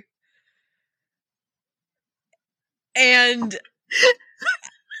something." And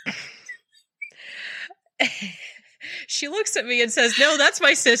she looks at me and says, "No, that's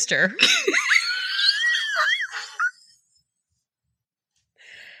my sister."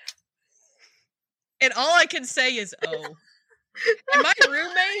 And all I can say is, "Oh." And my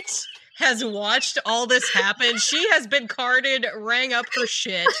roommate has watched all this happen. She has been carded, rang up her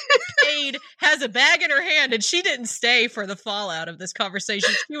shit, paid, has a bag in her hand, and she didn't stay for the fallout of this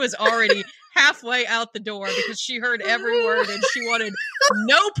conversation. She was already halfway out the door because she heard every word and she wanted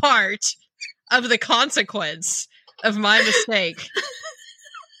no part of the consequence of my mistake.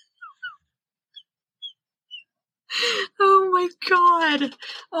 Oh my God.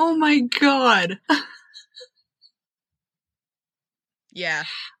 Oh my God. Yeah.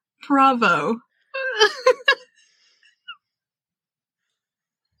 Bravo.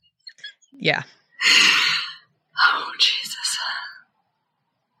 Yeah. Oh, Jesus.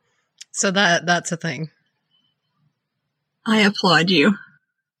 So that's a thing. I applaud you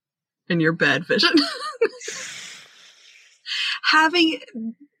and your bad vision.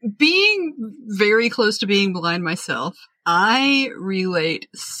 Being very close to being blind myself, I relate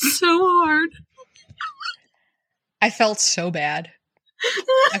so hard. I felt so bad.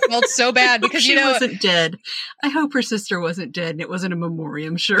 I felt so bad because, she wasn't dead. I hope her sister wasn't dead and it wasn't a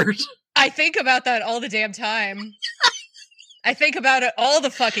memoriam shirt. I think about that all the damn time. I think about it all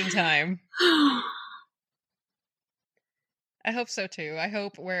the fucking time. I hope so too. I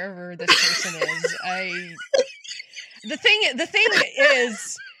hope wherever this person is, the thing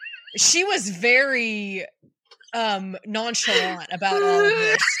is, she was very nonchalant about all of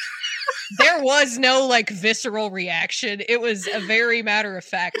this. There was no like visceral reaction. It was a very matter of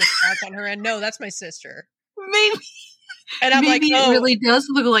fact response on her end. No, that's my sister. Maybe. And I'm maybe like, oh, it really does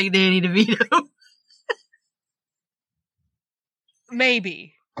look like Danny DeVito.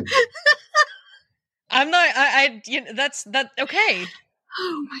 Maybe. I'm not. You know, that's okay.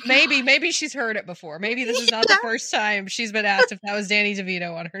 Oh my God. Maybe she's heard it before. Maybe this is not the first time she's been asked if that was Danny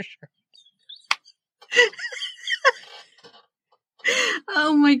DeVito on her shirt.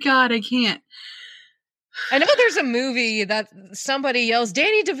 Oh my God, I can't. I know there's a movie that somebody yells,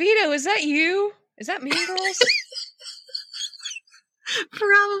 "Danny DeVito, is that you? Is that Mean Girls?"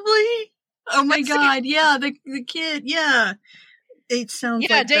 Probably. Oh my God, yeah, the kid, yeah. It sounds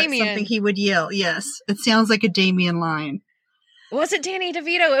like that's something he would yell. Yes, it sounds like a Damien line. Was it Danny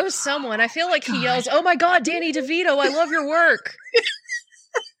DeVito? It was someone. I feel like he yells, "Oh my God, Danny DeVito, I love your work."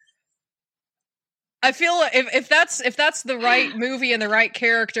 I feel like if that's the right movie and the right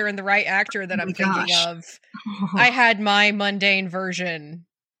character and the right actor that I'm thinking of, I had my mundane version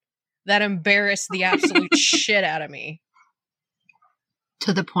that embarrassed the absolute shit out of me.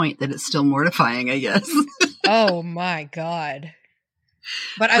 To the point that it's still mortifying, I guess. Oh my God.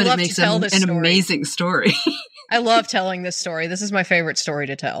 But I love to tell this story. An amazing story. I love telling this story. This is my favorite story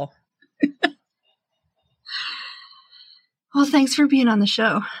to tell. Well, thanks for being on the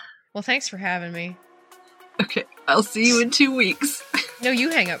show. Well, thanks for having me. Okay, I'll see you in 2 weeks. No, you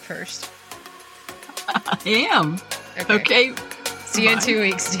hang up first. I am. Okay. See you in 2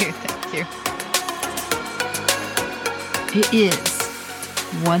 weeks, dude. Thank you. It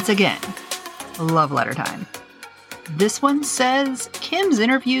is, once again, love letter time. This one says, Kim's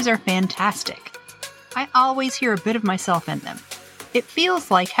interviews are fantastic. I always hear a bit of myself in them. It feels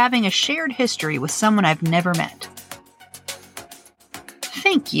like having a shared history with someone I've never met.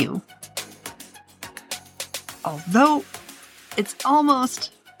 Thank you. Although, it's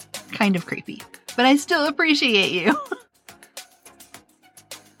almost kind of creepy. But I still appreciate you.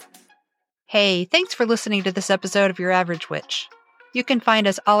 Hey, thanks for listening to this episode of Your Average Witch. You can find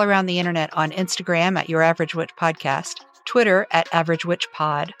us all around the internet on Instagram at Your Average Witch Podcast, Twitter at Average Witch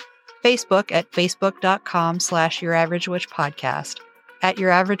Pod, Facebook at facebook.com/YourAverageWitchPodcast, at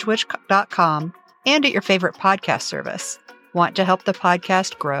YourAverageWitch.com, and at your favorite podcast service. Want to help the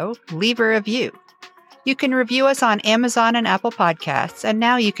podcast grow? Leave a review. You can review us on Amazon and Apple Podcasts, and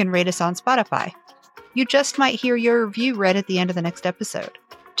now you can rate us on Spotify. You just might hear your review read at the end of the next episode.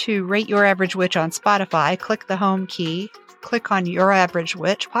 To rate Your Average Witch on Spotify, click the home key, click on Your Average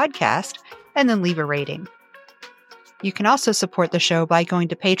Witch Podcast, and then leave a rating. You can also support the show by going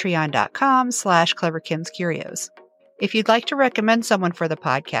to patreon.com/CleverKimsCurios. If you'd like to recommend someone for the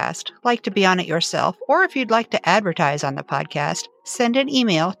podcast, like to be on it yourself, or if you'd like to advertise on the podcast, send an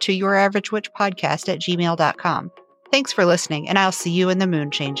email to YourAverageWitchPodcast@gmail.com. Thanks for listening, and I'll see you in the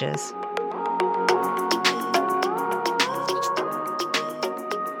moon changes.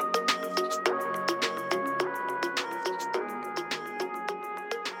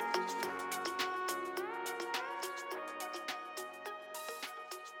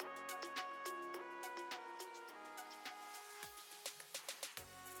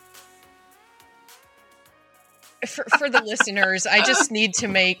 For the listeners, I just need to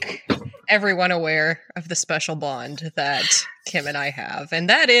make everyone aware of the special bond that Kim and I have. And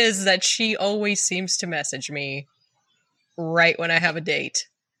that is that she always seems to message me right when I have a date.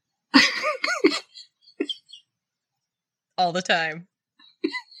 All the time.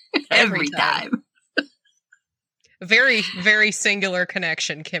 Every time. Very, very singular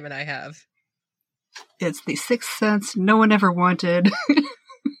connection Kim and I have. It's the sixth sense no one ever wanted.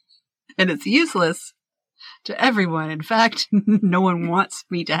 And it's useless to everyone. In fact, no one wants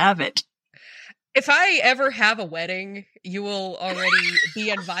me to have it. If I ever have a wedding, you will already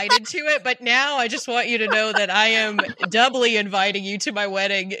be invited to it. But now I just want you to know that I am doubly inviting you to my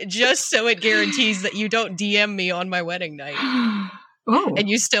wedding just so it guarantees that you don't DM me on my wedding night. Oh. And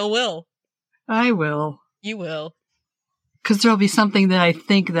you still will. I will. You will. Because there'll be something that I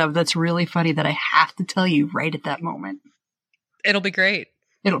think that's really funny that I have to tell you right at that moment. It'll be great.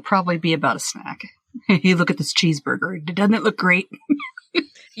 It'll probably be about a snack. Hey, look at this cheeseburger. Doesn't it look great?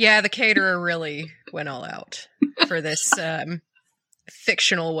 Yeah, the caterer really went all out for this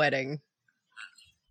fictional wedding.